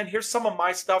content. Here's some of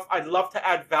my stuff. I'd love to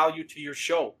add value to your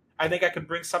show. I think I can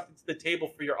bring something to the table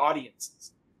for your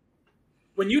audiences.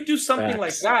 When you do something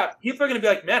like that, people are going to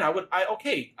be like, man, I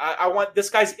want, this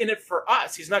guy's in it for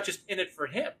us. He's not just in it for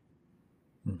him.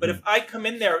 But if I come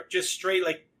in there just straight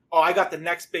like, oh, I got the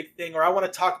next big thing, or I want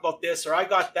to talk about this, or I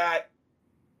got that,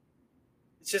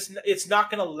 it's not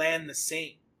going to land the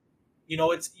same. You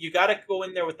got to go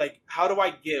in there with like, how do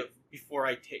I give before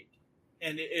I take?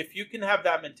 And if you can have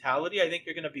that mentality, I think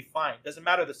you're going to be fine. Doesn't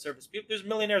matter the service. There's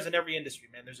millionaires in every industry,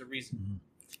 man. There's a reason.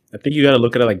 I think you got to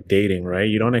look at it like dating, right?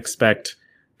 You don't expect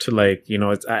to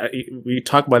we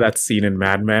talk about that scene in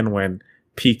Mad Men when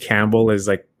Pete Campbell is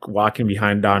like walking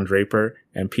behind Don Draper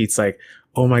and Pete's like,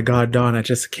 oh my God, Don, I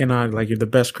just cannot, like, you're the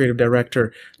best creative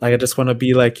director. Like, I just want to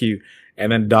be like you.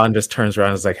 And then Don just turns around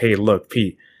and is like, hey, look,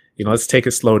 Pete, let's take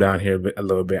it slow down here a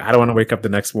little bit. I don't want to wake up the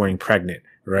next morning pregnant,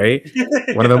 right?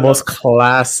 One of the most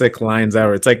classic lines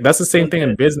ever. It's like, that's the same thing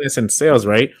in business and sales,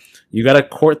 right? You got to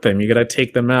court them. You got to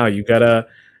take them out. You got to,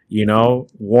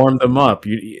 warm them up.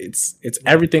 It's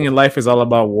everything in life is all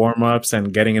about warm-ups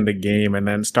and getting in the game and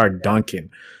then start dunking.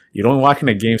 You don't walk in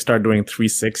the game, start doing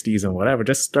 360s and whatever.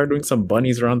 Just start doing some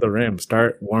bunnies around the rim.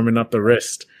 Start warming up the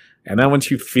wrist. And then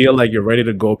once you feel like you're ready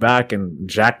to go back and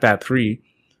jack that three,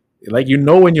 like,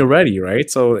 when you're ready, right?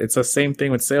 So it's the same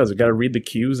thing with sales. You got to read the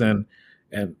cues and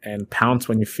pounce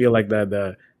when you feel like that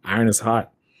the iron is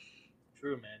hot.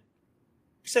 True, man.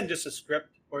 You send just a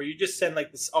script, or you just send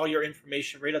like this all your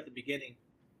information right at the beginning.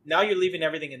 Now you're leaving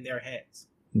everything in their hands,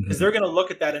 because they're going to look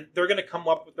at that and they're going to come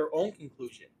up with their own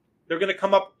conclusion. They're going to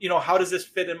come up, how does this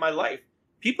fit in my life?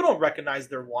 People don't recognize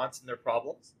their wants and their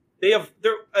problems.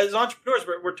 As entrepreneurs,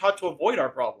 we're taught to avoid our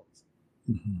problems.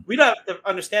 We have to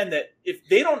understand that if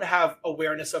they don't have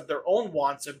awareness of their own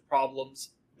wants and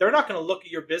problems, they're not going to look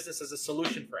at your business as a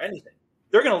solution for anything.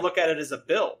 They're going to look at it as a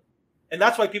bill. And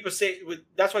that's why people say,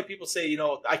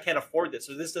 I can't afford this,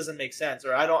 or this doesn't make sense, or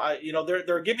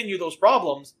they're giving you those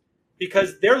problems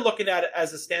because they're looking at it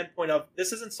as a standpoint of,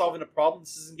 this isn't solving a problem.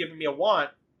 This isn't giving me a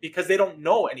want, because they don't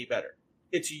know any better.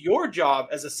 It's your job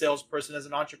as a salesperson, as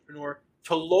an entrepreneur,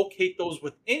 to locate those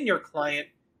within your client,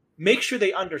 make sure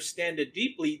they understand it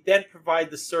deeply, then provide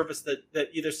the service that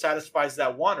either satisfies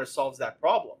that want or solves that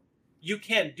problem. You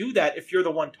can't do that if you're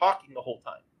the one talking the whole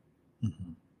time.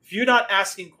 If you're not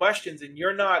asking questions and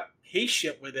you're not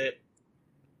patient with it,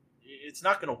 it's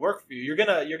not going to work for you. You're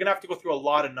gonna have to go through a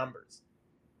lot of numbers.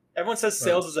 Everyone says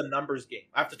sales is a numbers game.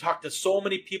 I have to talk to so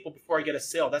many people before I get a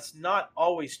sale. That's not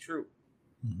always true.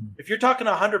 If you're talking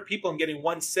to 100 people and getting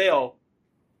one sale,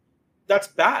 that's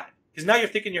bad. Because now you're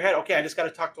thinking in your head, okay, I just got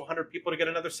to talk to 100 people to get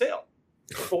another sale.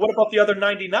 But what about the other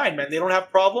 99, man? They don't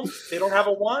have problems. They don't have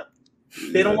a want.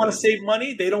 They don't want to save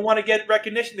money. They don't want to get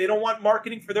recognition. They don't want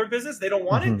marketing for their business. They don't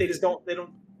want it. They just don't.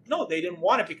 No, they didn't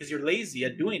want it because you're lazy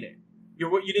at doing it.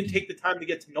 You didn't take the time to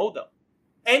get to know them.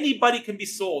 Anybody can be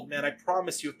sold, man. I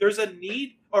promise you. If there's a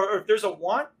need or if there's a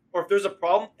want or if there's a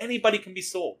problem, anybody can be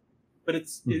sold. But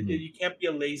you can't be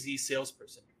a lazy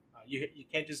salesperson. You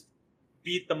can't just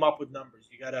beat them up with numbers.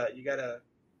 You gotta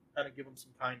kind of give them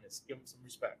some kindness, give them some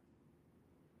respect.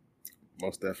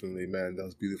 Most definitely, man. That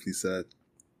was beautifully said.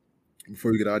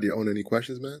 Before we get out of here, own any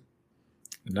questions, man?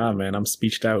 Nah, man, I'm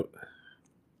speeched out.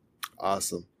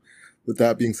 Awesome. With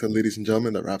that being said, ladies and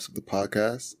gentlemen, that wraps up the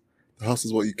podcast. The hustle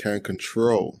is what you can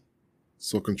control.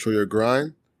 So control your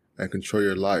grind and control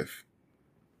your life.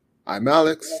 I'm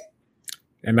Alex.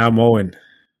 And I'm Owen.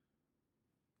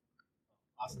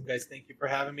 Awesome, guys. Thank you for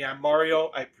having me. I'm Mario.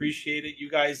 I appreciate it.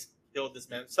 You guys killed this,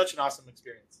 man. Such an awesome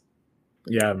experience.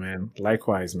 Yeah, man.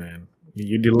 Likewise, man.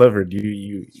 You delivered.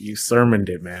 You sermoned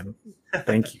it, man.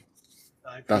 Thank you.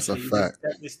 That's a fact. You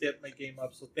definitely stepped my game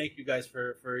up. So thank you guys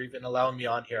for even allowing me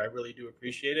on here. I really do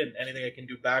appreciate it. And anything I can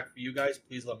do back for you guys,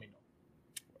 please let me know.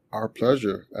 Our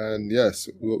pleasure. And yes,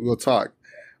 we'll talk.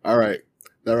 All right.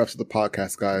 That wraps up the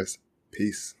podcast, guys.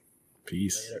 Peace.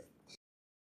 Peace. Later.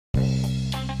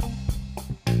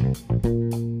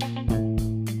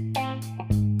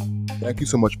 Thank you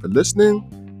so much for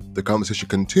listening. The conversation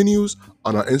continues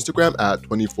on our Instagram at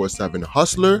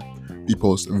 247hustler. We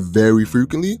post very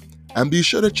frequently. And be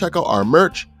sure to check out our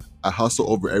merch at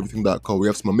hustleovereverything.co. We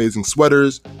have some amazing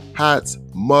sweaters, hats,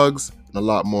 mugs, and a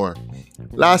lot more.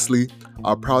 Lastly,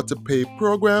 our Proud to Pay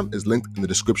program is linked in the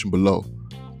description below.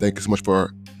 Thank you so much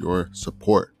for your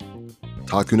support.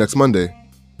 Talk to you next Monday.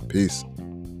 Peace.